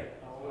que está ahí?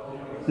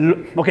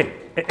 Ok,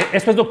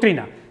 esto es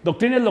doctrina.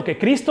 Doctrina es lo que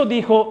Cristo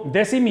dijo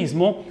de sí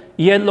mismo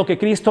y es lo que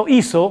Cristo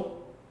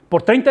hizo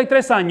por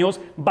 33 años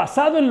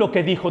basado en lo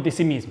que dijo de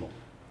sí mismo.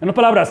 En otras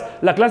palabras,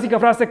 la clásica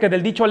frase que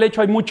del dicho al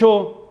hecho hay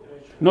mucho,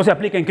 no se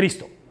aplica en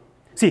Cristo.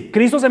 Sí,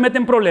 Cristo se mete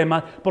en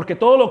problemas porque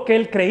todo lo que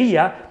Él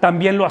creía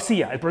también lo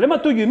hacía. El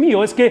problema tuyo y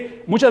mío es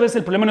que muchas veces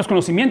el problema no es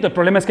conocimiento, el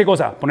problema es ¿qué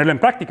cosa? Ponerlo en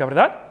práctica,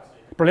 ¿verdad?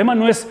 El problema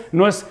no es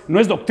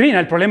doctrina,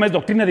 el problema es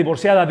doctrina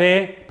divorciada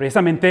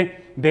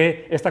precisamente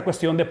de esta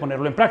cuestión de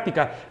ponerlo en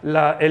práctica.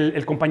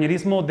 El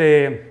compañerismo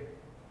de,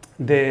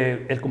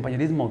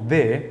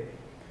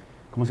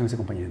 ¿cómo se llama ese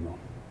compañerismo?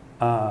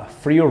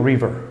 Frio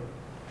River,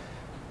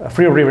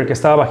 que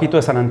estaba bajito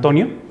de San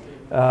Antonio.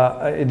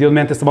 Dios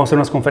mediante, vamos a hacer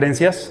unas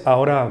conferencias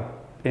ahora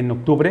en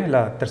octubre,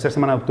 la tercera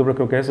semana de octubre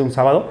creo que es, un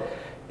sábado.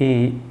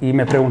 y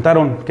me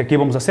preguntaron que qué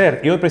íbamos a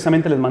hacer. Y hoy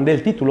precisamente les mandé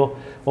el título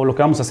o lo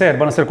que vamos a hacer.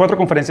 Van a ser 4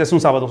 conferencias, un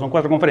sábado, son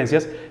 4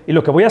 conferencias. Y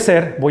lo que voy a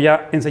hacer, voy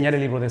a enseñar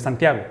el libro de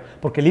Santiago.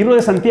 Porque el libro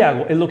de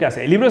Santiago es lo que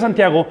hace. El libro de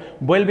Santiago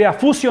vuelve a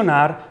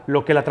fusionar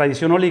lo que la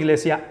tradición o la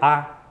iglesia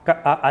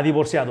ha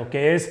divorciado,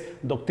 que es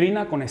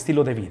doctrina con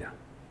estilo de vida.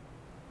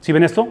 ¿Sí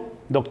ven esto?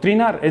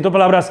 Doctrina, en otras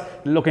palabras,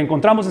 lo que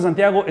encontramos en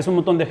Santiago es un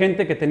montón de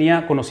gente que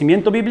tenía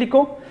conocimiento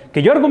bíblico,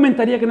 que yo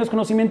argumentaría que no es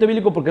conocimiento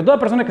bíblico porque toda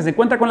persona que se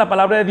encuentra con la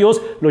palabra de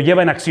Dios lo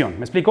lleva en acción.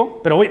 ¿Me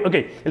explico? Pero ok,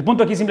 el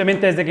punto aquí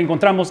simplemente es de que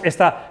encontramos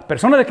esta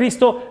persona de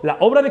Cristo, la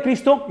obra de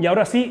Cristo, y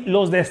ahora sí,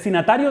 los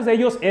destinatarios de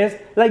ellos es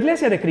la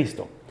iglesia de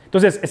Cristo.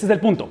 Entonces, ese es el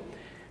punto.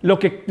 Lo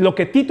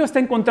que Tito está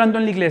encontrando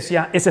en la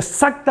iglesia es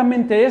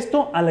exactamente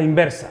esto a la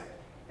inversa.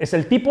 Es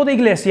el tipo de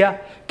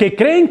iglesia que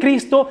cree en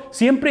Cristo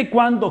siempre y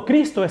cuando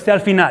Cristo esté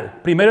al final.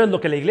 Primero es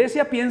lo que la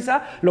iglesia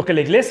piensa, lo que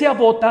la iglesia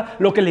vota,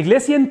 lo que la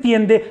iglesia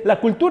entiende, la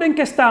cultura en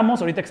que estamos.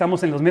 Ahorita que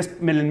estamos en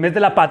el mes de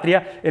la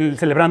patria,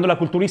 celebrando la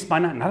cultura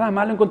hispana. Nada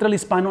malo en contra del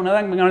hispano,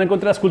 nada malo en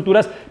contra de las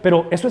culturas,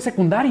 pero eso es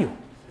secundario.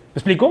 ¿Me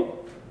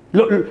explico?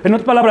 En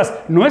otras palabras,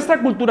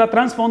 nuestra cultura,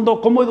 trasfondo,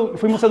 cómo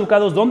fuimos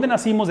educados, dónde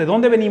nacimos, de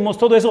dónde venimos,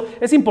 todo eso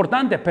es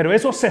importante, pero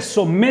eso se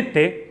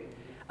somete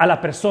a la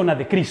persona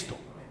de Cristo.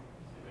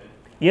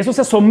 Y eso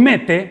se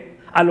somete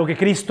a lo que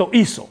Cristo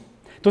hizo.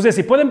 Entonces,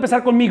 si puede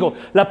empezar conmigo,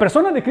 la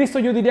persona de Cristo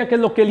yo diría que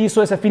es lo que él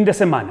hizo ese fin de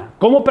semana.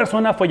 Como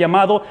persona fue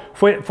llamado,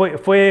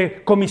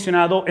 fue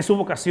comisionado, es su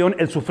vocación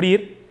el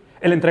sufrir,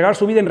 el entregar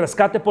su vida en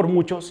rescate por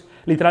muchos.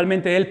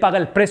 Literalmente él paga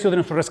el precio de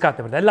nuestro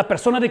rescate, ¿verdad? Es la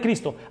persona de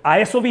Cristo, a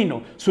eso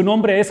vino. Su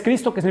nombre es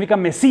Cristo, que significa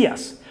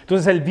Mesías.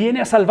 Entonces él viene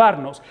a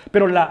salvarnos,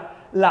 pero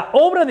la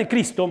obra de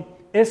Cristo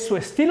es su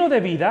estilo de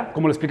vida,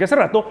 como lo expliqué hace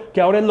rato,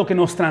 que ahora es lo que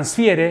nos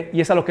transfiere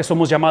y es a lo que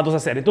somos llamados a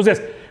hacer.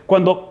 Entonces,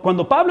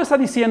 cuando Pablo está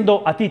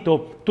diciendo a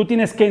Tito, tú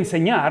tienes que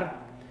enseñar,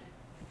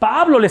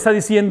 Pablo le está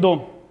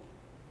diciendo,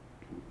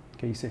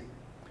 ¿qué dice?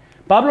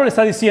 Pablo le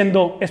está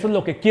diciendo, eso es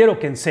lo que quiero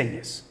que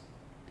enseñes,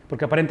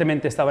 porque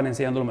aparentemente estaban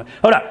enseñándolo mal.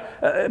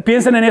 Ahora,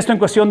 piensen en esto en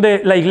cuestión de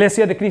la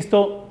iglesia de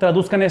Cristo,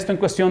 traduzcan esto en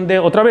cuestión de,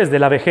 otra vez, de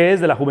la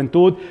vejez, de la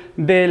juventud,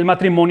 del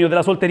matrimonio, de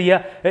la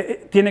soltería,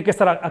 tiene que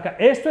estar acá.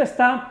 Esto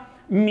está...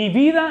 Mi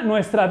vida,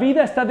 nuestra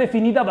vida está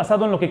definida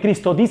basado en lo que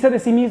Cristo dice de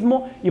sí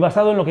mismo y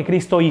basado en lo que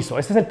Cristo hizo.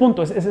 Ese es el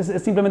punto,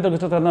 es simplemente lo que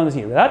estoy tratando de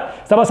decir, ¿verdad?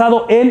 Está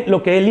basado en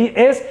lo que Él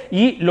es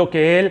y lo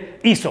que Él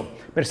hizo.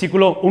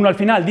 Versículo 1 al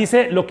final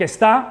dice, lo que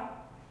está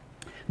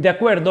de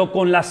acuerdo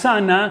con la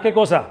sana, ¿qué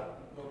cosa?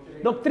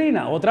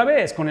 Doctrina, otra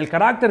vez, con el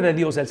carácter de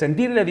Dios, el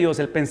sentir de Dios,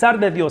 el pensar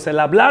de Dios, el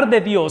hablar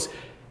de Dios,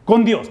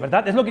 con Dios,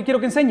 ¿verdad? Es lo que quiero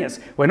que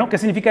enseñes. Bueno, ¿qué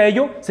significa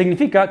ello?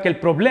 Significa que el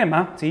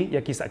problema, ¿sí? Y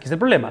aquí está el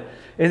problema,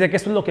 es de que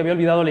esto es lo que había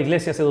olvidado la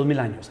iglesia hace 2000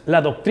 años. La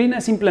doctrina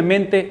es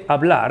simplemente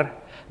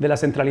hablar de la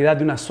centralidad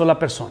de una sola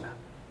persona.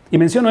 Y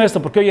menciono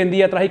esto porque hoy en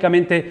día,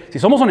 trágicamente, si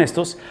somos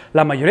honestos,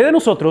 la mayoría de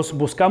nosotros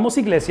buscamos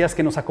iglesias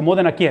que nos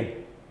acomoden ¿a quién?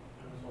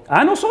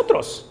 A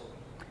nosotros.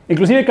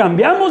 Inclusive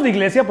cambiamos de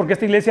iglesia porque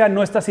esta iglesia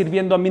no está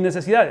sirviendo a mis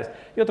necesidades.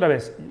 Y otra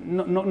vez,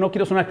 no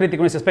quiero sonar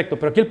crítico en ese aspecto,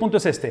 pero aquí el punto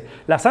es este.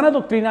 La sana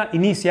doctrina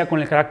inicia con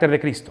el carácter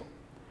de Cristo.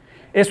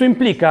 Eso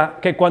implica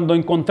que cuando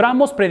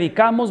encontramos,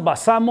 predicamos,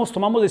 basamos,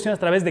 tomamos decisiones a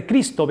través de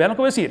Cristo, vean lo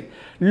que voy a decir,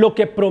 lo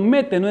que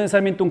promete no es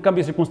necesariamente un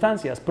cambio de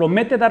circunstancias,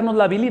 promete darnos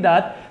la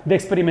habilidad de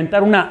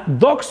experimentar una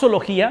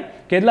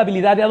doxología, que es la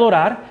habilidad de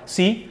adorar,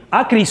 sí,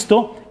 a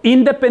Cristo,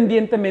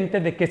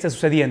 independientemente de qué esté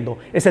sucediendo.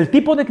 Es el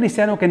tipo de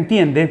cristiano que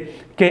entiende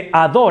que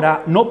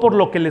adora no por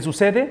lo que le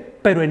sucede,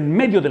 pero en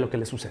medio de lo que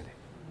le sucede.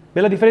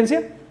 ¿Ve la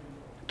diferencia?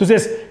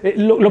 Entonces,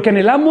 lo que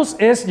anhelamos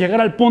es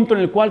llegar al punto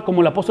en el cual,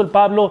 como el apóstol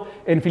Pablo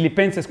en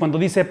Filipenses, cuando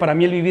dice, para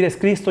mí el vivir es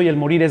Cristo y el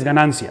morir es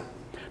ganancia.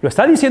 Lo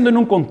está diciendo en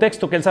un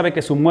contexto que él sabe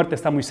que su muerte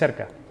está muy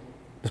cerca.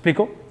 ¿Me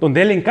explico?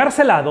 Donde él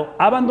encarcelado,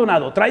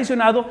 abandonado,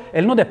 traicionado,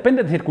 él no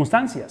depende de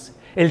circunstancias.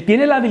 Él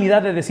tiene la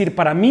habilidad de decir,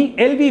 para mí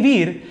el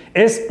vivir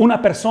es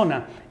una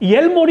persona y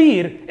el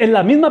morir es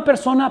la misma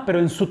persona, pero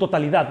en su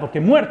totalidad, porque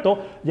muerto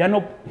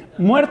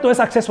es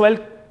acceso a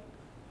él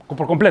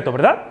por completo,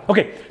 ¿verdad? Ok,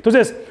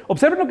 entonces,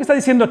 observen lo que está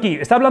diciendo aquí.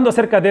 Está hablando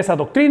acerca de esa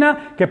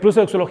doctrina que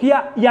produce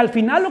doxología y al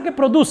final lo que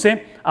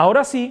produce,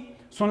 ahora sí,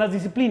 son las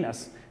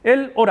disciplinas.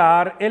 El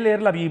orar, el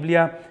leer la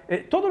Biblia,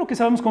 todo lo que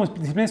sabemos como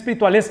disciplina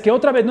espiritual es que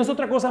otra vez no es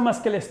otra cosa más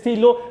que el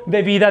estilo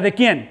de vida de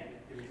 ¿quién?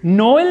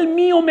 No el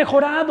mío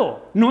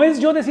mejorado. No es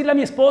yo decirle a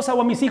mi esposa o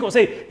a mis hijos,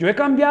 hey, yo he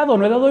cambiado,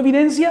 no he dado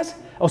evidencias.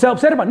 O sea,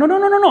 observa,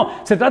 no.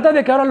 Se trata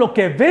de que ahora lo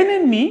que ven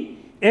en mí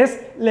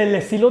es el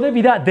estilo de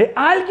vida de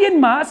alguien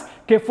más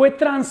que fue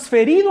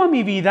transferido a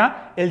mi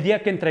vida el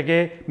día que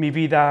entregué mi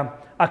vida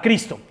a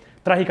Cristo.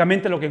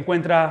 Trágicamente lo que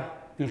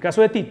encuentra en el caso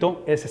de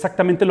Tito es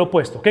exactamente lo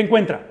opuesto. ¿Qué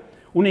encuentra?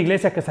 Una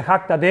iglesia que se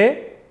jacta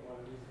de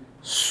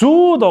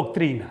su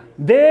doctrina,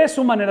 de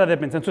su manera de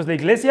pensar. Entonces la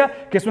iglesia,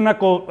 que es una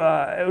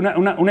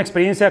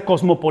experiencia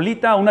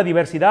cosmopolita, una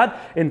diversidad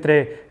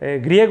entre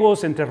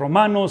griegos, entre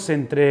romanos,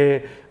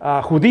 entre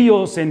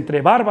judíos,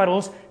 entre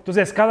bárbaros.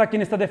 Entonces cada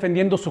quien está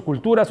defendiendo su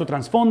cultura, su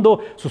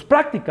trasfondo, sus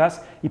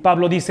prácticas. Y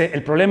Pablo dice,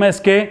 el problema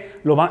es que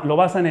lo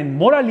basan en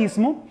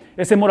moralismo.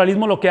 Ese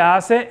moralismo lo que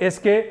hace es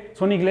que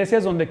son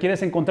iglesias donde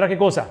quieres encontrar ¿qué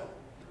cosa?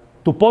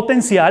 Tu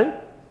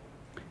potencial,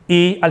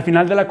 y al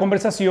final de la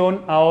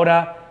conversación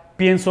ahora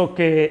pienso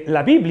que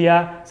la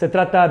Biblia se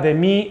trata de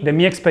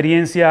mi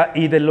experiencia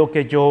y de lo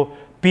que yo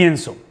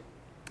pienso.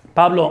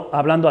 Pablo,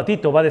 hablando a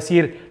Tito, va a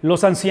decir,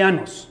 los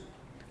ancianos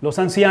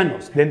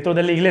dentro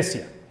de la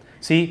iglesia,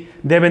 ¿sí?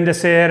 Deben de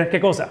ser, ¿qué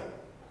cosa?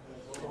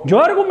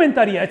 Yo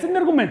argumentaría, este es mi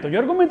argumento, yo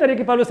argumentaría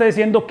que Pablo está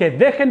diciendo que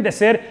dejen de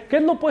ser, ¿qué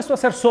es lo opuesto a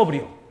ser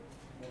sobrio?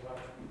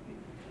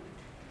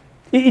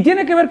 Y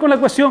tiene que ver con la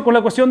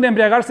cuestión de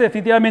embriagarse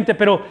definitivamente,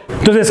 pero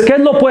entonces, ¿qué es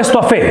lo opuesto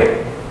a fe?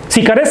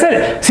 Si carece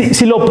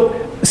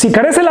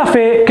la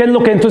fe, ¿qué es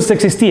lo que entonces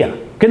existía?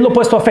 ¿Qué es lo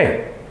opuesto a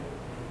fe?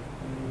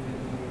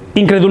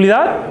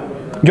 ¿Incredulidad?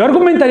 Yo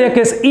argumentaría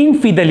que es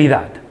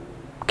infidelidad,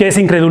 que es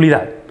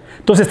incredulidad.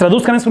 Entonces,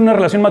 traduzcan eso en una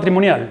relación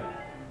matrimonial.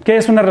 ¿Qué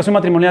es una relación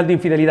matrimonial de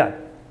infidelidad?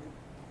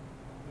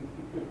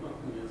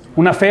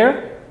 ¿Un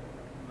affair?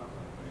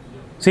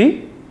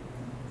 ¿Sí?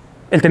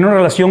 El tener una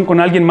relación con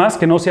alguien más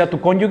que no sea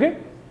tu cónyuge.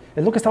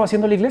 Es lo que estaba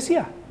haciendo la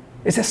iglesia.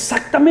 Es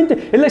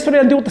exactamente, es la historia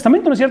del Antiguo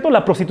Testamento, ¿no es cierto?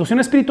 La prostitución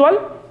espiritual.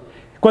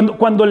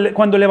 Cuando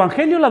el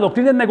evangelio, la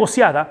doctrina es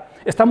negociada,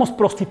 estamos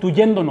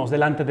prostituyéndonos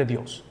delante de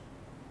Dios.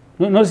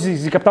 No sé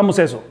si captamos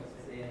eso.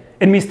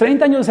 En mis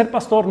 30 años de ser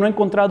pastor no he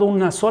encontrado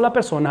una sola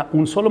persona,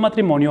 un solo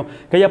matrimonio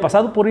que haya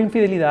pasado por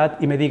infidelidad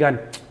y me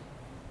digan,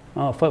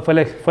 oh, fue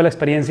la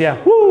experiencia,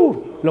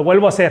 lo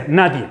vuelvo a hacer.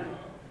 Nadie.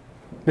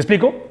 ¿Me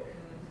explico?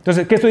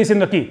 Entonces, ¿qué estoy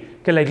diciendo aquí?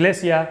 Que la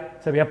iglesia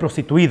se había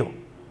prostituido.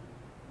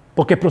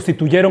 Porque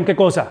prostituyeron ¿qué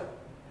cosa?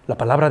 La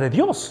palabra de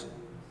Dios.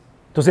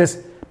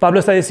 Entonces,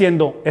 Pablo está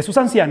diciendo, esos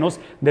ancianos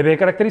debe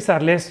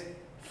caracterizarles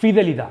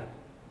fidelidad.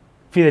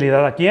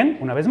 ¿Fidelidad a quién?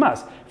 Una vez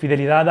más,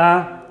 fidelidad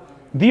a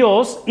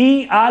Dios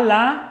y a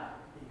la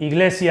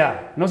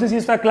iglesia. No sé si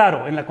está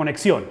claro en la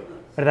conexión,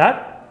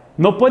 ¿verdad?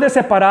 No puedes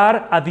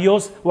separar a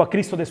Dios o a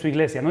Cristo de su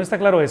iglesia. ¿No está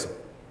claro eso?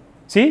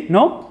 ¿Sí?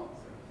 ¿No?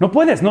 No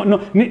puedes.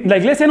 La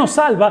iglesia no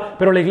salva,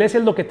 pero la iglesia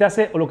es lo que te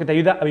hace o lo que te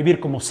ayuda a vivir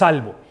como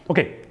salvo. Ok.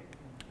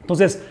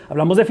 Entonces,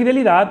 hablamos de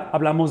fidelidad,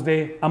 hablamos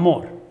de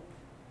amor.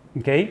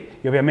 ¿Ok?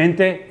 Y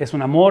obviamente es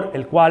un amor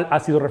el cual ha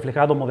sido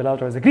reflejado, modelado a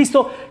través de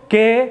Cristo,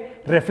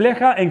 que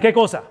refleja ¿en qué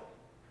cosa?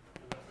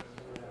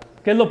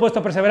 ¿Qué es lo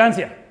opuesto a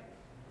perseverancia?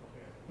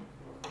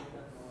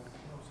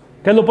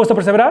 ¿Qué es lo opuesto a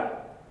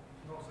perseverar?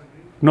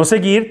 No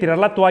seguir, tirar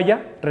la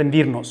toalla,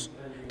 rendirnos.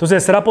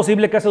 Entonces, ¿será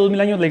posible que hace 2000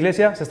 años la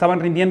iglesia se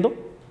estaban rindiendo?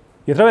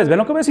 Y otra vez, ¿ven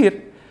lo que voy a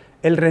decir?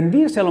 El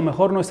rendirse a lo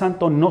mejor no es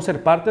tanto no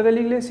ser parte de la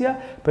iglesia,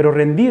 pero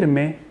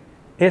rendirme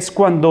es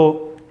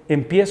cuando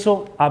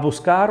empiezo a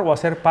buscar o a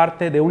ser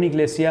parte de una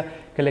iglesia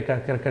que le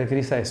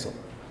caracteriza eso.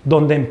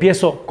 Donde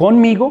empiezo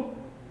conmigo,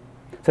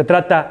 se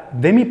trata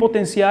de mi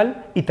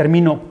potencial y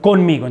termino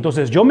conmigo.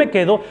 Entonces yo me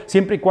quedo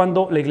siempre y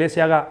cuando la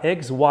iglesia haga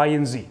X, Y,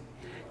 and Z.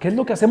 ¿Qué es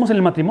lo que hacemos en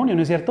el matrimonio,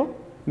 no es cierto?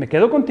 Me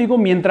quedo contigo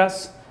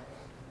mientras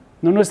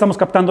no estamos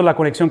captando la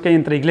conexión que hay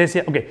entre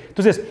iglesia. Ok,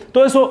 entonces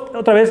todo eso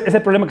otra vez es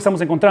el problema que estamos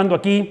encontrando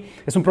aquí.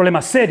 Es un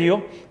problema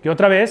serio que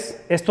otra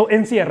vez esto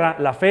encierra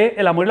la fe,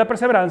 el amor y la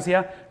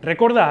perseverancia.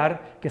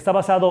 Recordar que está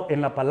basado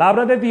en la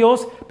palabra de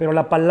Dios, pero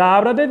la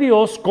palabra de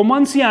Dios como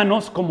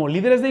ancianos, como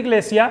líderes de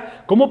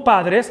iglesia, como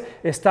padres,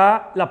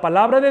 la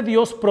palabra de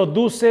Dios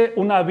produce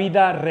una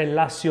vida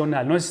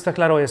relacional. No sé si está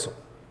claro eso.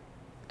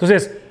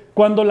 Entonces,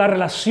 cuando la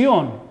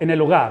relación en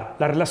el hogar,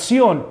 la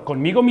relación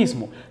conmigo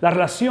mismo, la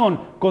relación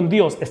con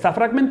Dios está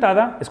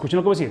fragmentada, escuchen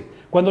lo que voy a decir,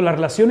 cuando la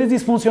relación es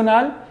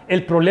disfuncional,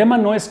 el problema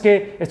no es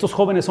que estos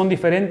jóvenes son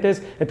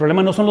diferentes, el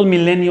problema no son los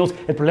milenios,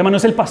 el problema no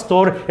es el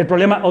pastor, el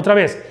problema, otra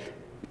vez,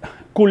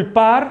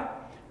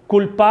 culpar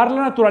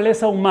la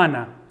naturaleza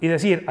humana y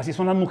decir, así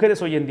son las mujeres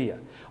hoy en día,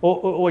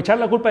 o echar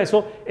la culpa a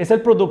eso, es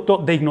el producto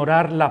de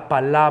ignorar la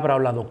palabra o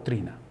la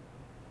doctrina.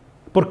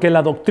 Porque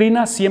la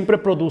doctrina siempre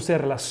produce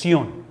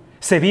relación.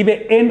 Se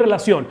vive en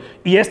relación.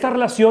 Y esta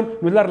relación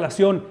no es la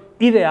relación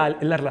ideal,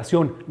 es la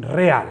relación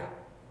real.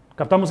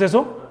 ¿Captamos eso?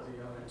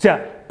 O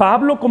sea,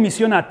 Pablo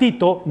comisiona a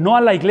Tito, no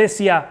a la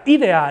iglesia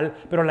ideal,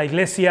 pero a la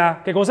iglesia,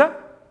 ¿qué cosa?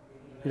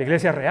 La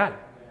iglesia real.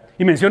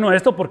 Y menciono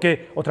esto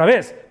porque, otra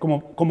vez,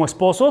 como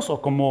esposos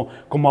o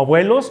como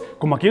abuelos,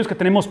 como aquellos que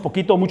tenemos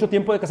poquito o mucho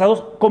tiempo de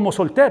casados, como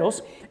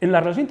solteros, en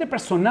las relaciones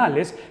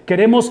interpersonales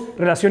queremos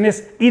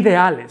relaciones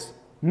ideales.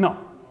 No,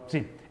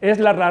 sí. Es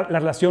la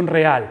relación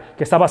real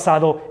que está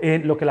basado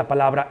en lo que la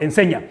palabra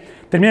enseña.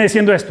 Termina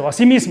diciendo esto,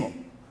 asimismo,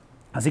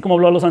 así como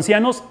habló a los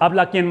ancianos,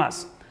 habla a quién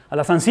más, a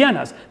las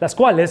ancianas, las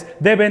cuales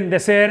deben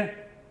de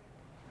ser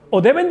o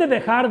deben de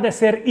dejar de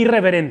ser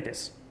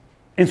irreverentes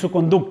en su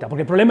conducta,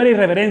 porque el problema era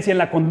irreverencia en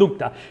la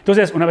conducta.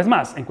 Entonces, una vez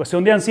más, en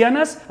cuestión de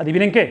ancianas,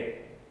 adivinen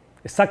qué,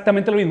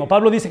 exactamente lo mismo.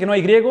 Pablo dice que no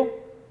hay griego,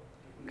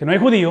 que no hay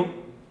judío,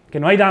 que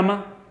no hay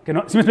dama, ¿Sí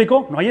me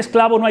explico? No hay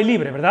esclavo, no hay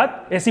libre,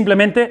 ¿verdad? Es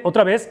simplemente,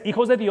 otra vez,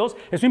 hijos de Dios.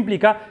 Eso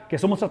implica que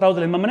somos tratados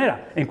de la misma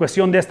manera. En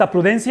cuestión de esta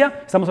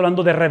prudencia, estamos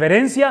hablando de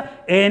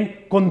reverencia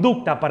en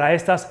conducta para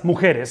estas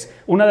mujeres.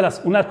 Una de las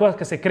cosas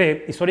que se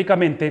cree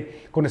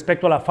históricamente con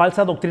respecto a la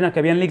falsa doctrina que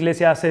había en la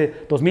iglesia hace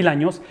 2000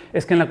 años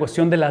es que en la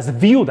cuestión de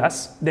las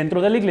viudas dentro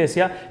de la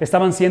iglesia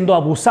estaban siendo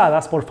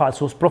abusadas por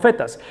falsos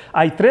profetas.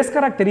 Hay tres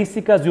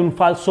características de un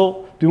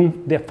falso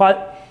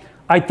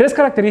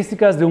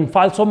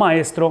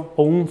maestro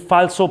o un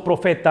falso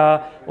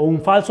profeta o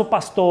un falso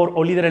pastor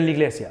o líder en la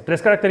iglesia.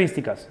 Tres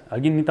características.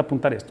 Alguien necesita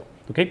apuntar esto.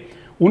 ¿Okay?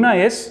 Una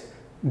es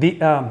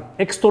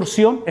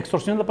extorsión.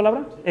 ¿Extorsión es la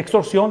palabra?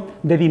 Extorsión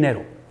de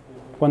dinero.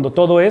 Cuando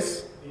todo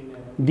es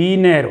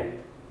dinero.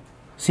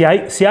 Si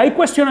hay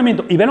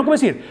cuestionamiento, y ven lo que voy a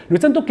decir, no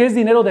es tanto que es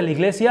dinero de la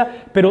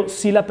iglesia, pero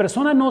si la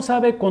persona no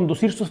sabe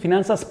conducir sus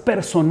finanzas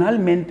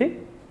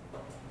personalmente,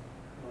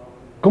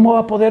 ¿cómo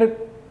va a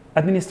poder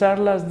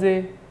administrarlas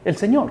de el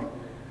Señor?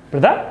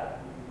 ¿Verdad?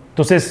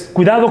 Entonces,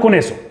 cuidado con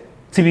eso.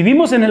 Si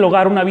vivimos en el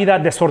hogar una vida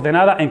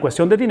desordenada en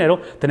cuestión de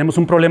dinero, tenemos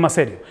un problema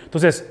serio.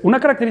 Entonces, una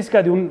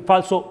característica de un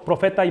falso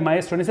profeta y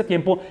maestro en ese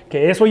tiempo,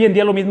 que es hoy en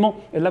día lo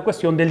mismo, es la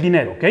cuestión del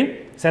dinero, ¿ok?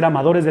 Ser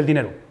amadores del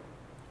dinero.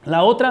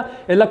 La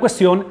otra es la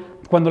cuestión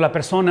cuando la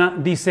persona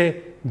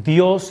dice,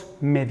 Dios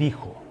me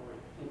dijo.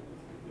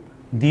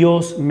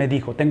 Dios me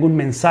dijo, tengo un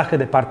mensaje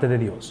de parte de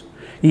Dios.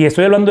 Y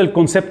estoy hablando del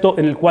concepto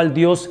en el cual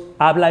Dios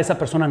habla a esa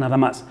persona nada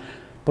más.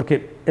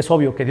 Porque es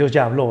obvio que Dios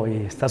ya habló y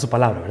está su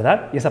palabra,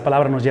 ¿verdad? Y esa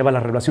palabra nos lleva a la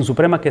revelación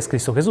suprema que es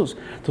Cristo Jesús.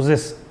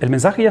 Entonces, el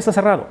mensaje ya está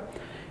cerrado.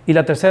 Y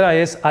la tercera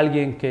es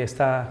alguien que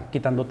está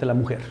quitándote la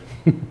mujer.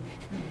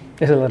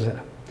 Esa es la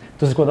tercera.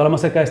 Entonces, cuando hablamos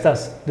acerca de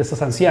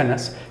estas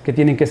ancianas que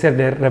tienen que ser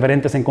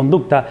reverentes en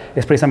conducta,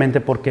 es precisamente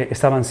porque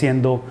estaban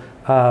siendo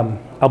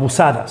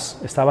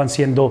abusadas, estaban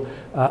siendo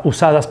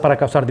usadas para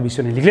causar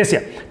división en la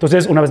iglesia.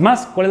 Entonces, una vez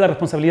más, ¿cuál es la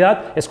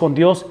responsabilidad? Es con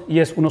Dios y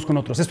es unos con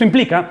otros. Eso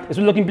es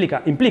lo que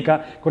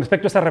implica con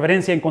respecto a esta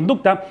reverencia en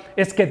conducta,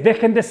 es que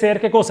dejen de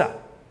ser, ¿qué cosa?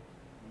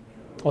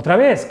 Otra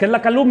vez, ¿qué es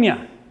la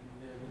calumnia?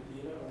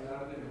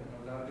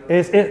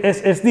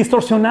 Es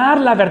distorsionar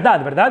la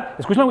verdad, ¿verdad?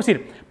 Escúchame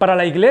decir, para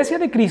la iglesia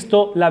de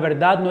Cristo, la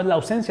verdad no es la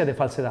ausencia de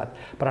falsedad.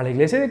 Para la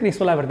iglesia de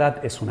Cristo, la verdad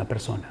es una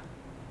persona.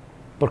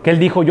 Porque Él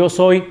dijo, yo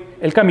soy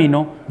el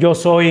camino, yo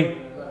soy...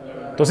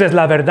 Entonces,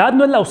 la verdad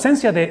no es la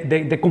ausencia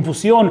de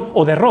confusión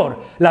o de error.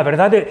 La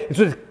verdad es,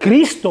 entonces,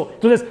 Cristo.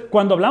 Entonces,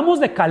 cuando hablamos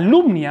de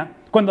calumnia,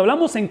 cuando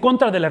hablamos en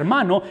contra del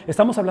hermano,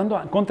 estamos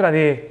hablando en contra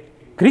de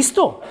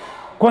Cristo.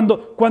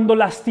 Cuando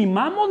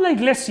lastimamos la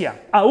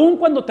iglesia, aun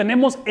cuando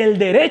tenemos el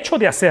derecho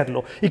de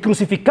hacerlo y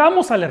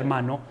crucificamos al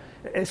hermano,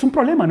 es un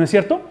problema, ¿no es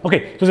cierto? Ok,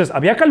 entonces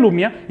había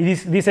calumnia y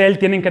dice él,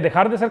 tienen que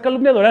dejar de ser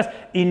calumniadoras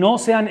y no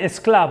sean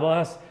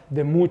esclavas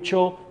de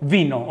mucho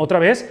vino. Otra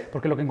vez,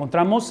 porque lo que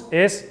encontramos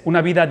es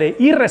una vida de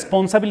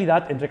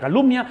irresponsabilidad entre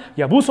calumnia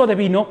y abuso de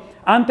vino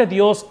ante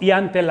Dios y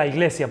ante la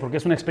iglesia, porque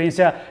es una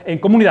experiencia en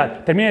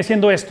comunidad. Termina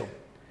diciendo esto.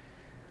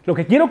 Lo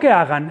que quiero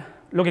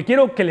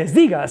que les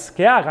digas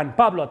que hagan,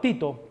 Pablo a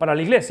Tito, para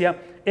la iglesia,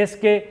 es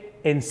que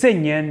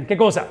enseñen, ¿qué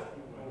cosa?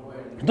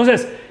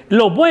 Entonces,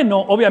 lo bueno,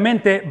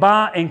 obviamente,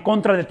 va en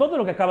contra de todo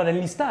lo que acaba de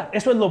enlistar.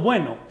 Eso es lo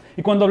bueno.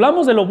 Y cuando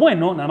hablamos de lo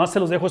bueno, nada más se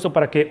los dejo esto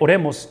para que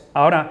oremos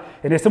ahora,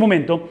 en este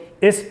momento,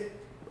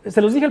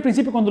 se los dije al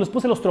principio cuando les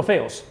puse los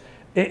trofeos.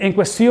 En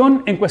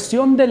cuestión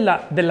de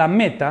la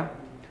meta,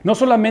 no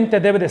solamente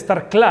debe de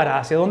estar clara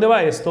hacia dónde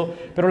va esto,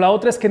 pero la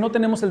otra es que no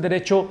tenemos el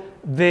derecho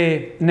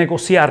de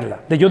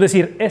negociarla, de yo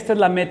decir, esta es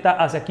la meta,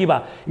 hacia aquí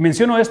va. Y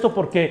menciono esto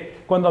porque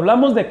cuando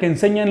hablamos de que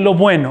enseñan lo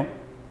bueno,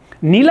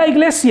 ni la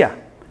iglesia,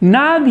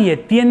 nadie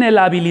tiene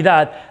la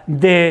habilidad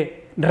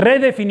de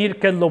redefinir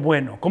qué es lo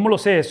bueno. ¿Cómo lo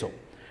sé eso?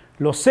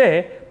 Lo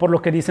sé por lo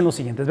que dicen los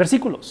siguientes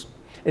versículos.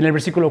 En el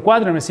versículo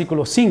 4, en el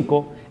versículo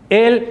 5,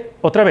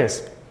 otra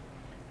vez,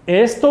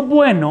 esto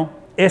bueno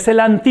es el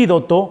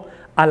antídoto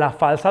a la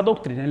falsa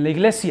doctrina en la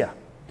iglesia.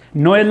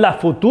 No es la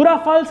futura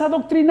falsa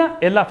doctrina,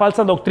 es la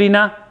falsa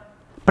doctrina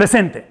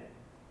presente.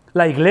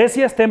 La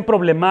iglesia está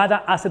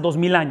emproblemada hace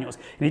 2000 años.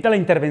 Necesita la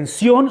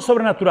intervención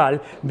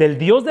sobrenatural del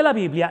Dios de la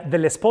Biblia,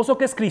 del esposo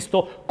que es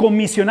Cristo,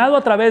 comisionado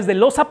a través de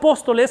los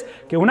apóstoles,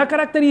 que una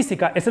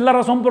característica, esa es la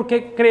razón por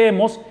qué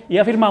creemos y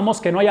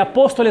afirmamos que no hay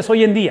apóstoles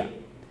hoy en día.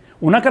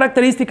 Una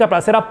característica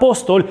para ser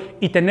apóstol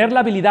y tener la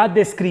habilidad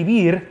de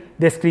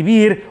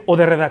escribir o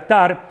de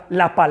redactar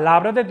la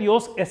palabra de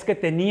Dios es que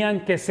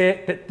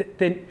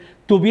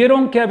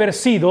tuvieron que haber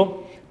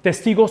sido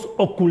testigos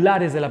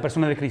oculares de la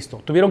persona de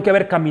Cristo. Tuvieron que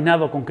haber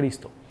caminado con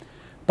Cristo.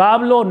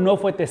 Pablo no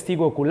fue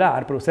testigo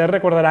ocular, pero ustedes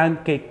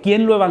recordarán que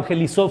quien lo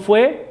evangelizó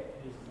fue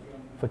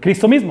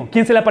Cristo mismo.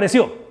 ¿Quién se le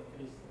apareció?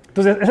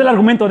 Entonces, ese es el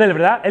argumento de él,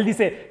 ¿verdad? Él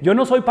dice, yo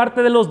no soy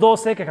parte de los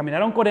 12 que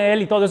caminaron con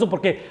él y todo eso,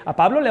 porque a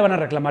Pablo le van a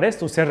reclamar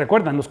esto. Ustedes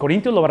recuerdan, los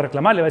corintios lo van a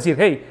reclamar, le va a decir,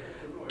 hey,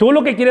 tú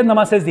lo que quieres nada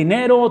más es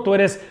dinero, tú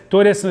eres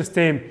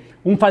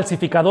un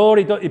falsificador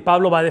y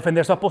Pablo va a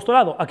defender su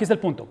apostolado. Aquí es el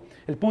punto.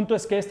 El punto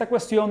es que esta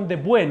cuestión de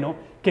bueno,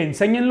 que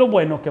enseñen lo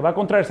bueno, que va a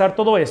contrarrestar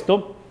todo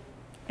esto,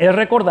 es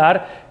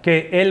recordar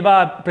que él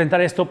va a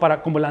presentar esto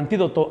como el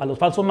antídoto a los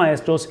falsos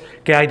maestros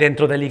que hay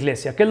dentro de la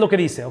iglesia. ¿Qué es lo que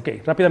dice? Ok,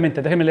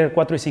 rápidamente, déjenme leer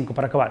 4 y 5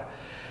 para acabar.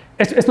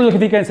 Esto es lo que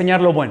significa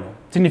enseñar lo bueno.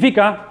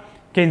 Significa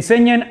que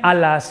enseñen a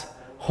las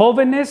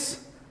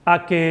jóvenes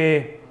a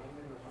que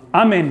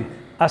amen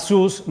a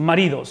sus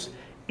maridos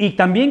y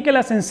también que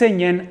las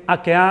enseñen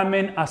a que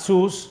amen a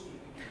sus...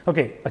 Ok,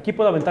 aquí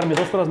puedo aventarme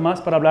 2 horas más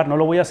para hablar, no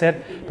lo voy a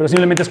hacer, pero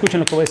simplemente escuchen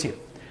lo que voy a decir.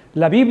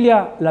 La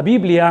Biblia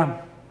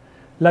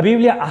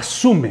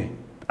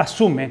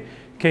asume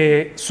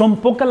que son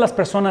pocas las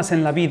personas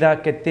en la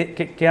vida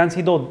que han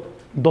sido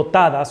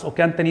dotadas o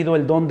que han tenido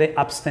el don de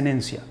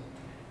abstinencia.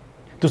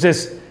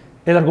 Entonces,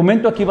 el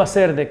argumento aquí va a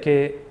ser de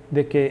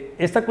que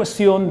esta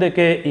cuestión de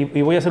que,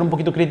 y voy a ser un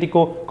poquito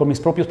crítico con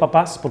mis propios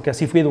papás, porque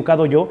así fui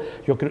educado yo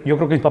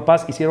creo que mis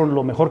papás hicieron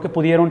lo mejor que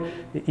pudieron,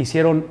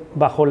 hicieron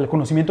bajo el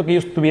conocimiento que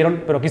ellos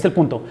tuvieron, pero aquí está el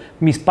punto.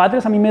 Mis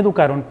padres a mí me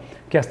educaron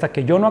que hasta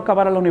que yo no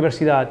acabara la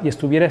universidad y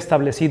estuviera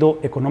establecido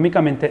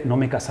económicamente, no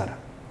me casara.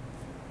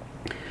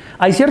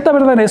 Hay cierta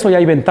verdad en eso y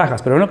hay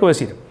ventajas, pero no lo que voy a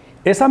decir.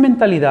 Esa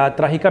mentalidad,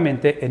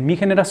 trágicamente, en mi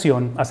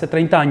generación, hace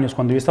 30 años,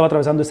 cuando yo estaba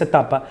atravesando esta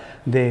etapa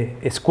de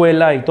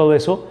escuela y todo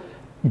eso,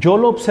 yo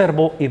lo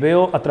observo y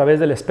veo a través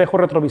del espejo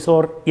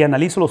retrovisor y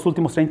analizo los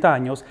últimos 30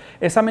 años,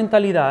 esa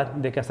mentalidad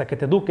de que hasta que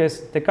te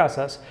eduques, te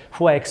casas,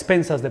 fue a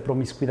expensas de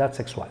promiscuidad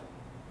sexual.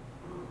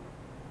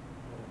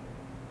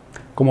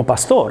 Como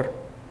pastor,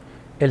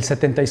 el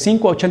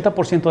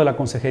 75-80% de la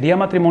consejería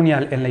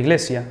matrimonial en la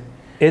iglesia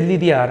es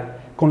lidiar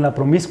con la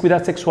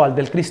promiscuidad sexual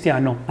del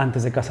cristiano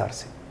antes de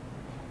casarse.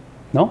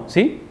 ¿No?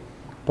 ¿Sí?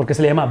 Porque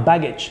se le llama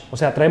baggage. O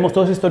sea, traemos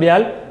todo ese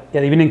historial y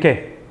adivinen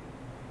qué.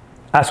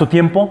 A su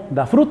tiempo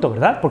da fruto,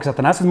 ¿verdad? Porque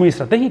Satanás es muy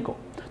estratégico.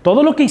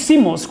 Todo lo que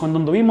hicimos cuando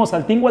anduvimos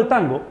al tingo al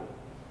tango,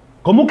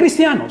 como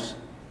cristianos,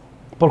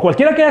 por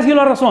cualquiera que haya sido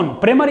la razón,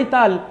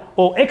 premarital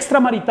o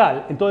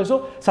extramarital, en todo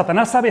eso,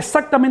 Satanás sabe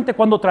exactamente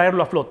cuándo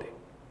traerlo a flote.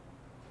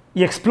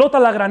 Y explota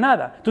la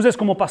granada. Entonces,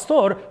 como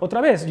pastor, otra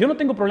vez, yo no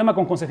tengo problema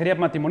con consejería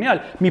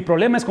matrimonial. Mi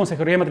problema es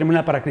consejería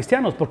matrimonial para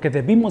cristianos, porque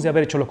debimos de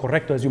haber hecho lo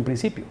correcto desde un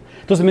principio.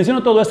 Entonces,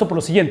 menciono todo esto por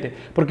lo siguiente,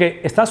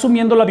 porque está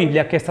asumiendo la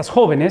Biblia que estas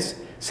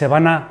jóvenes se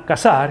van a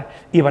casar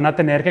y van a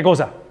tener, ¿qué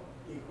cosa?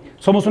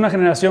 Somos una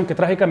generación que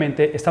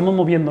trágicamente estamos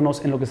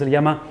moviéndonos en lo que se le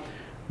llama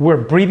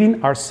we're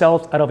breathing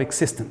ourselves out of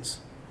existence.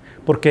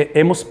 Porque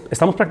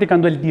estamos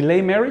practicando el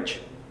delay marriage.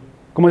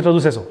 ¿Cómo se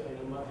traduce eso?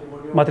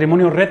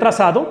 Matrimonio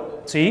retrasado.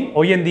 Sí,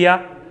 hoy en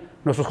día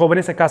nuestros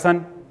jóvenes se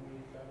casan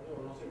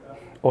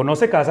o no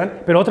se casan,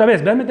 pero otra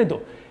vez, vean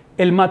atento,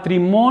 el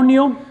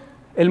matrimonio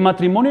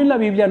en la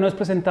Biblia no es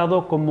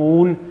presentado como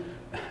un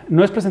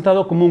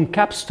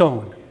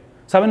capstone.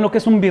 ¿Saben lo que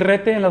es un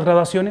birrete en las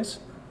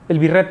graduaciones? El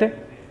birrete,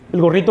 el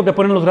gorrito que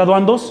ponen los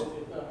graduandos,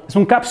 es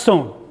un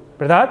capstone,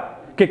 ¿verdad?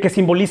 Que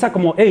simboliza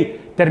como,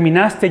 hey,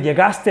 terminaste,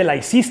 llegaste, la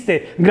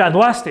hiciste,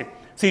 graduaste.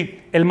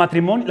 Sí, el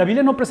matrimonio, la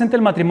Biblia no presenta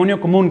el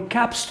matrimonio como un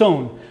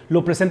capstone,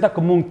 lo presenta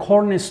como un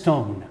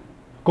cornerstone,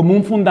 como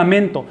un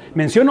fundamento.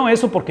 Menciono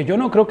eso porque yo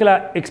no creo que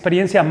la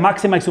experiencia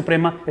máxima y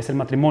suprema es el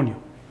matrimonio.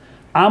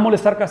 Amo el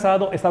estar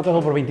casado, he estado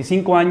casado por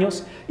 25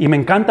 años y me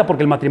encanta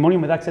porque el matrimonio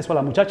me da acceso a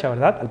la muchacha,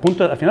 ¿verdad? Al final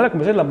de la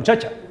conversación es la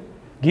muchacha.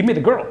 Give me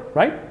the girl,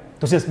 right?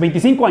 Entonces,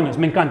 25 años,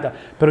 me encanta.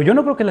 Pero yo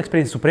no creo que es la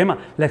experiencia suprema.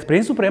 La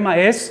experiencia suprema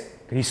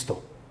es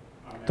Cristo.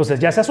 Entonces,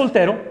 ya sea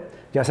soltero,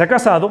 ya sea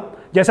casado,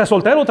 ya sea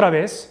soltero otra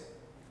vez,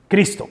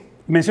 Cristo.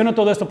 Menciono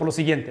todo esto por lo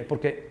siguiente,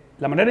 porque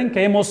la manera en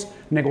que hemos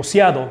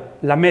negociado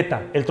la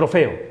meta, el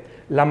trofeo,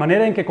 la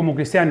manera en que como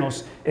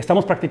cristianos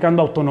estamos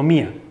practicando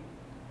autonomía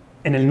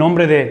en el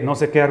nombre de no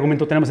sé qué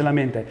argumento tenemos en la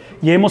mente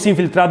y hemos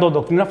infiltrado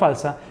doctrina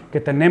falsa, que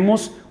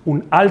tenemos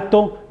un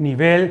alto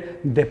nivel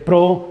de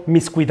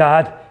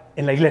promiscuidad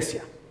en la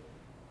iglesia.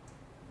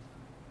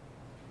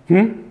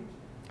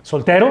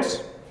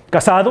 Solteros,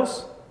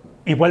 casados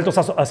y vueltos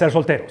a ser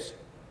solteros.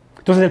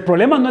 Entonces el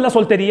problema no es la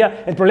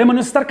soltería, el problema no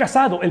es estar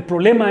casado, el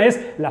problema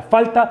es la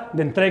falta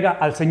de entrega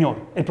al Señor.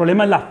 El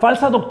problema es la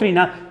falsa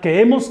doctrina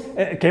que hemos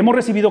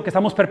recibido, que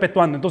estamos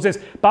perpetuando.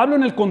 Entonces Pablo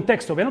en el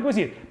contexto, ¿ven lo que voy a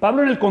decir?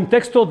 Pablo en el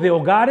contexto de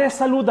hogares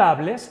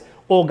saludables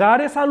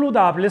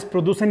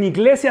producen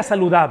iglesias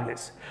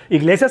saludables.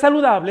 Iglesias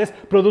saludables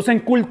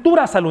producen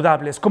culturas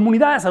saludables,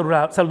 comunidades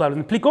saludables.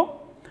 ¿Me explico?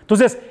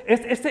 Entonces,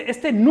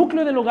 este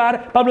núcleo del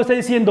hogar, Pablo está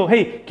diciendo,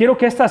 hey, quiero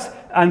que estas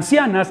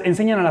ancianas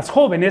enseñen a las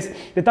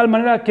jóvenes de tal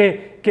manera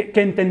que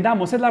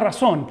entendamos, es la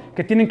razón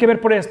que tienen que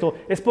ver por esto,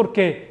 es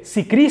porque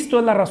si Cristo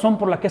es la razón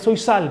por la que soy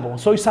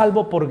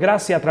salvo por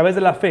gracia a través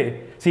de la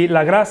fe, si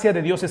la gracia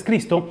de Dios es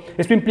Cristo,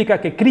 esto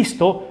implica que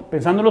Cristo,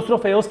 pensando en los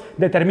trofeos,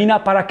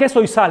 determina para qué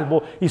soy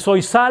salvo, y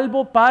soy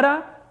salvo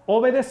para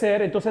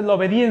obedecer. Entonces la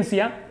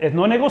obediencia es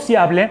no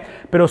negociable,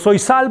 pero soy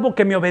salvo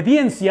que mi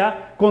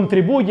obediencia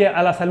contribuye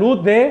a la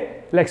salud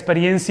de la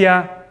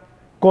experiencia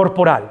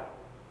corporal.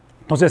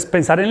 Entonces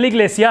pensar en la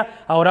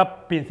iglesia,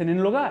 ahora piensen en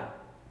el hogar.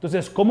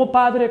 Entonces como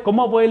padre,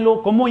 como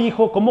abuelo, como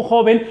hijo, como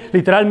joven,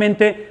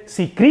 literalmente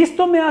si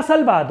Cristo me ha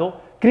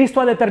salvado,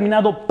 Cristo ha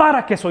determinado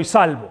para qué soy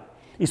salvo.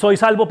 ¿Y soy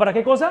salvo para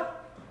qué cosa?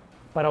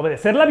 Para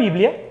obedecer la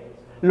Biblia,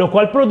 lo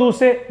cual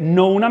produce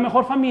no una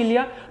mejor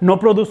familia, no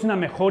produce una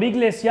mejor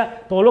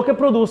iglesia, todo lo que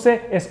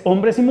produce es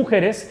hombres y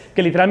mujeres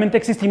que literalmente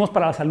existimos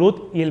para la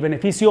salud y el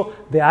beneficio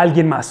de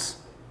alguien más.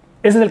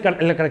 Esa es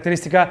la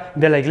característica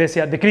de la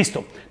iglesia de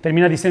Cristo.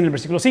 Termina diciendo en el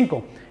versículo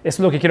 5, eso es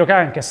lo que quiero que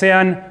hagan, que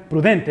sean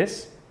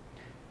prudentes,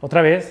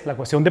 otra vez la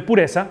cuestión de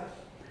pureza,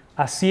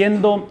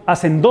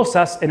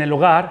 hacendosas en el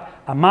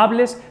hogar,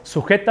 amables,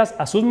 sujetas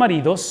a sus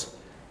maridos.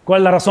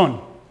 ¿Cuál es la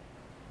razón?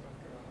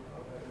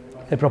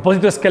 El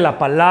propósito es que la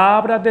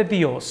palabra de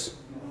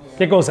Dios,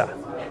 ¿qué cosa?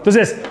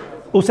 Entonces,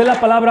 usé la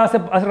palabra hace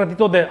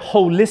ratito de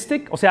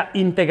holistic, o sea,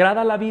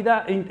 integrada la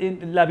vida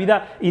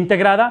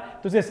integrada.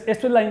 Entonces,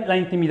 esto es la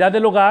intimidad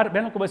del hogar.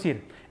 Vean lo que voy a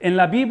decir. En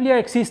la Biblia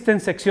existen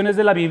secciones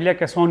de la Biblia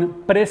que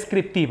son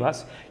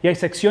prescriptivas y hay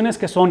secciones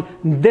que son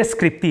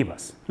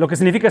descriptivas. Lo que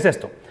significa es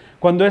esto.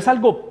 Cuando es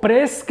algo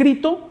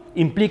prescrito,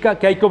 implica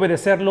que hay que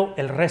obedecerlo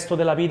el resto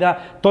de la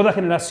vida. Toda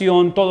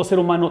generación, todo ser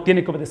humano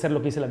tiene que obedecer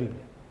lo que dice la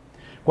Biblia.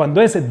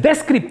 Cuando es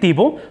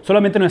descriptivo,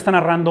 solamente nos está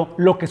narrando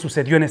lo que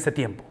sucedió en este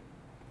tiempo.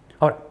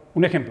 Ahora,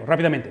 un ejemplo,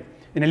 rápidamente.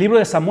 En el libro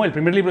de Samuel, el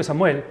primer libro de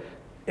Samuel,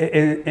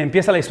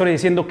 empieza la historia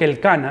diciendo que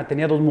Elcana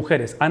tenía 2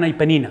 mujeres, Ana y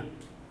Penina.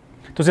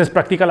 Entonces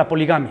practica la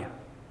poligamia.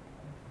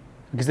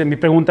 Mi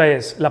pregunta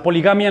es, ¿la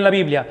poligamia en la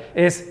Biblia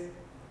es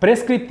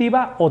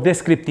prescriptiva o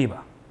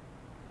descriptiva?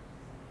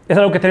 ¿Es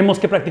algo que tenemos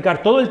que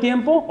practicar todo el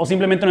tiempo o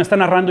simplemente nos está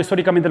narrando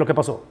históricamente lo que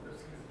pasó?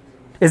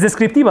 Es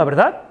descriptiva,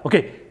 ¿verdad? Ok,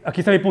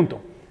 aquí está mi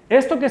punto.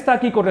 Esto que está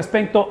aquí con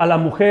respecto a la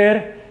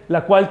mujer,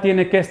 la cual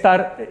tiene que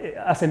estar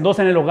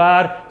hacendosa en el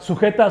hogar,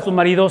 sujeta a sus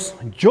maridos,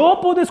 yo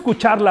puedo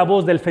escuchar la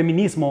voz del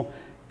feminismo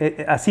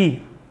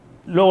así,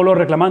 luego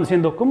reclamando,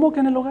 diciendo, ¿cómo que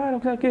en el hogar?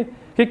 O sea,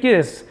 ¿qué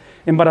quieres?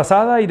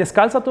 ¿Embarazada y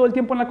descalza todo el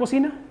tiempo en la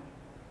cocina?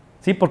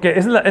 Sí, porque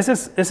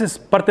esa es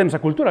parte de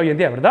nuestra cultura hoy en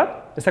día, ¿verdad?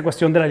 Esta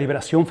cuestión de la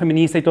liberación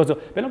feminista y todo eso.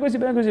 Ven lo que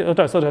dice,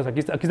 otra vez, aquí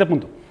está el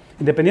punto.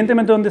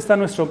 Independientemente de dónde está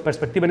nuestra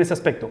perspectiva en ese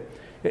aspecto,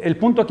 el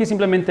punto aquí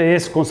simplemente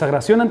es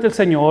consagración ante el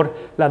Señor,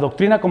 la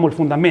doctrina como el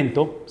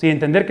fundamento, ¿sí?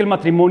 Entender que el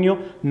matrimonio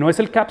no es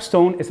el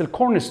capstone, es el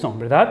cornerstone,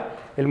 ¿verdad?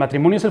 El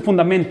matrimonio es el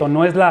fundamento,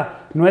 no es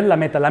la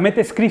meta. La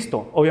meta es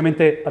Cristo,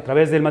 obviamente a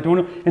través del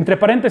matrimonio. Entre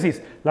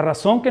paréntesis, la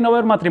razón que no va a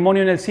haber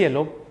matrimonio en el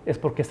cielo es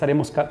porque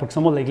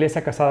somos la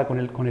iglesia casada con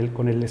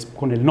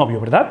el novio,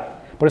 ¿verdad?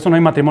 Por eso no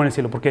hay matrimonio en el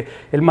cielo, porque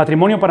el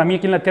matrimonio para mí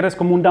aquí en la tierra es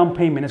como un down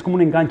payment, es como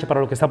un enganche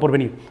para lo que está por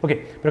venir. Ok,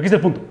 pero aquí está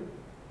el punto.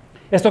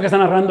 Esto que está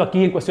narrando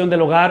aquí en cuestión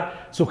del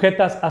hogar,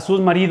 sujetas a sus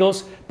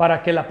maridos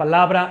para que la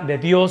palabra de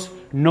Dios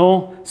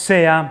no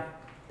sea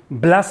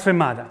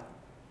blasfemada.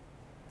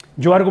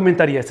 Yo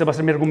argumentaría, este va a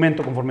ser mi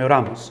argumento conforme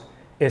oramos,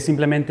 es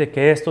simplemente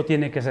que esto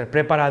tiene que ser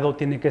preparado,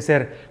 tiene que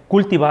ser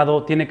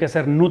cultivado, tiene que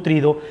ser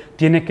nutrido,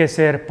 tiene que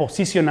ser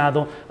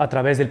posicionado a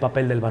través del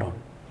papel del varón.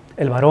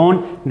 El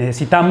varón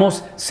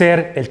necesitamos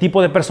ser el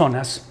tipo de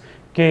personas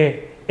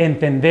que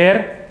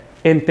entender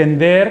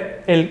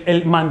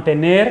el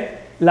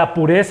mantener la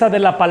pureza de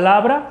la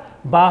palabra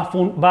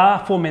va a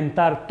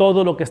fomentar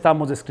todo lo que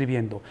estamos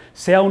describiendo.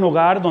 Sea un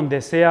hogar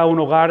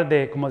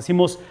de, como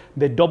decimos,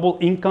 de double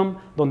income,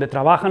 donde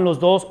trabajan los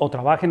dos o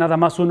trabaje nada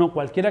más uno,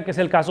 cualquiera que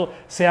sea el caso,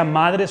 sea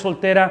madre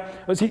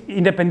soltera,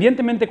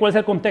 independientemente cuál sea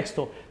el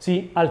contexto.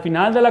 Si al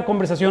final de la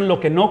conversación lo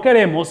que no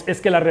queremos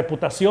es que la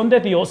reputación de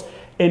Dios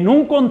en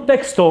un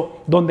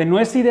contexto donde no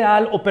es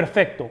ideal o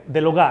perfecto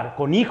del hogar,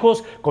 con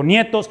hijos, con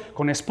nietos,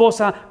 con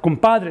esposa, con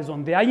padres,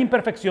 donde hay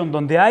imperfección,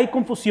 donde hay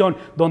confusión,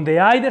 donde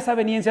hay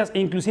desavenencias e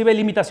inclusive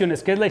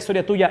limitaciones, que es la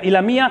historia tuya y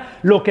la mía,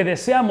 lo que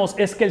deseamos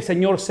es que el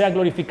Señor sea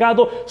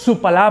glorificado, su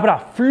palabra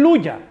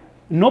fluya.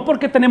 No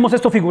porque tenemos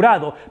esto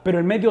figurado, pero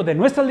en medio de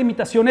nuestras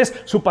limitaciones,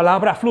 su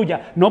palabra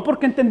fluya. No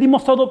porque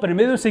entendimos todo, pero en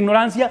medio de su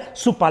ignorancia,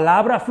 su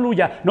palabra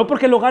fluya. No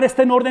porque el hogar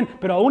esté en orden,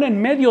 pero aún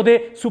en medio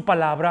de su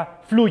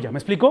palabra fluya. ¿Me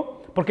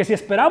explico? Porque si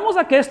esperamos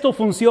a que esto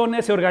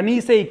funcione, se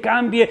organice y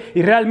cambie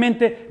y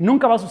realmente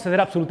nunca va a suceder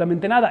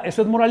absolutamente nada.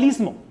 Eso es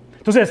moralismo.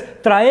 Entonces,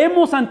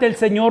 traemos ante el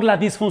Señor la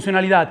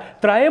disfuncionalidad,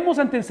 traemos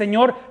ante el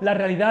Señor la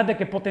realidad de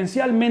que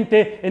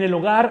potencialmente en el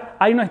hogar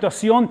hay una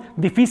situación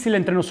difícil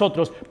entre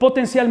nosotros,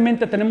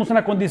 potencialmente tenemos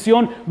una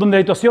condición donde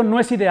la situación no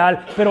es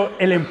ideal, pero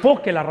el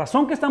enfoque, la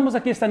razón que estamos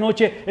aquí esta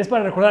noche es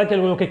para recordar que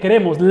lo que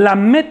queremos, la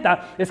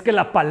meta es que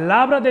la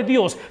palabra de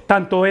Dios,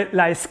 tanto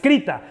la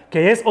escrita,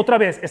 que es otra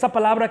vez esa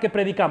palabra que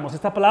predicamos,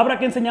 esta palabra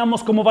que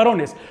enseñamos como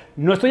varones,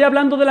 no estoy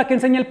hablando de la que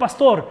enseña el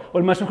pastor o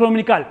el maestro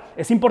dominical,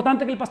 es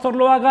importante que el pastor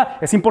lo haga,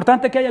 es importante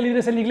que haya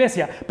líderes en la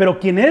iglesia, pero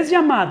quien es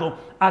llamado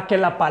a que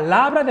la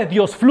palabra de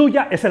Dios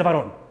fluya es el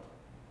varón.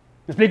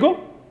 ¿Me explico?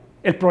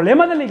 El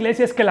problema de la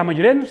iglesia es que la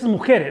mayoría de nuestras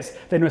mujeres,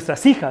 de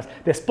nuestras hijas,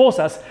 de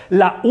esposas,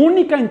 el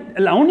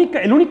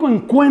único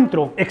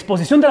encuentro,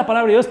 exposición de la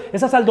palabra de Dios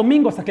es hasta el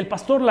domingo, hasta que el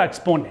pastor la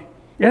expone.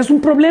 Ese es un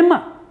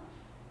problema.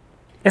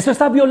 Eso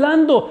está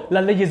violando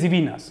las leyes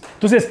divinas.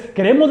 Entonces,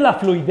 queremos la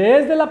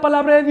fluidez de la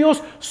palabra de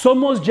Dios.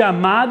 Somos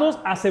llamados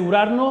a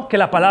asegurarnos que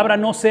la palabra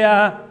no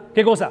sea,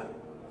 ¿qué cosa?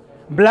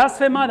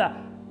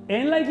 Blasfemada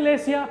en la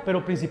iglesia,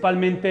 pero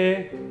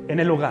principalmente en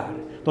el hogar,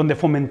 donde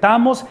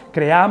fomentamos,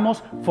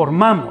 creamos,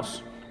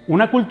 formamos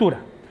una cultura,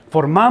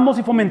 formamos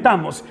y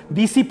fomentamos,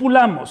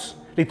 discipulamos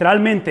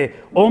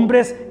literalmente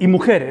hombres y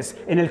mujeres,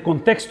 en el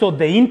contexto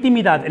de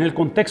intimidad, en el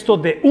contexto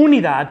de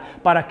unidad,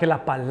 para que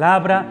la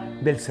palabra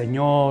del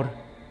Señor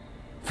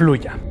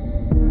fluya.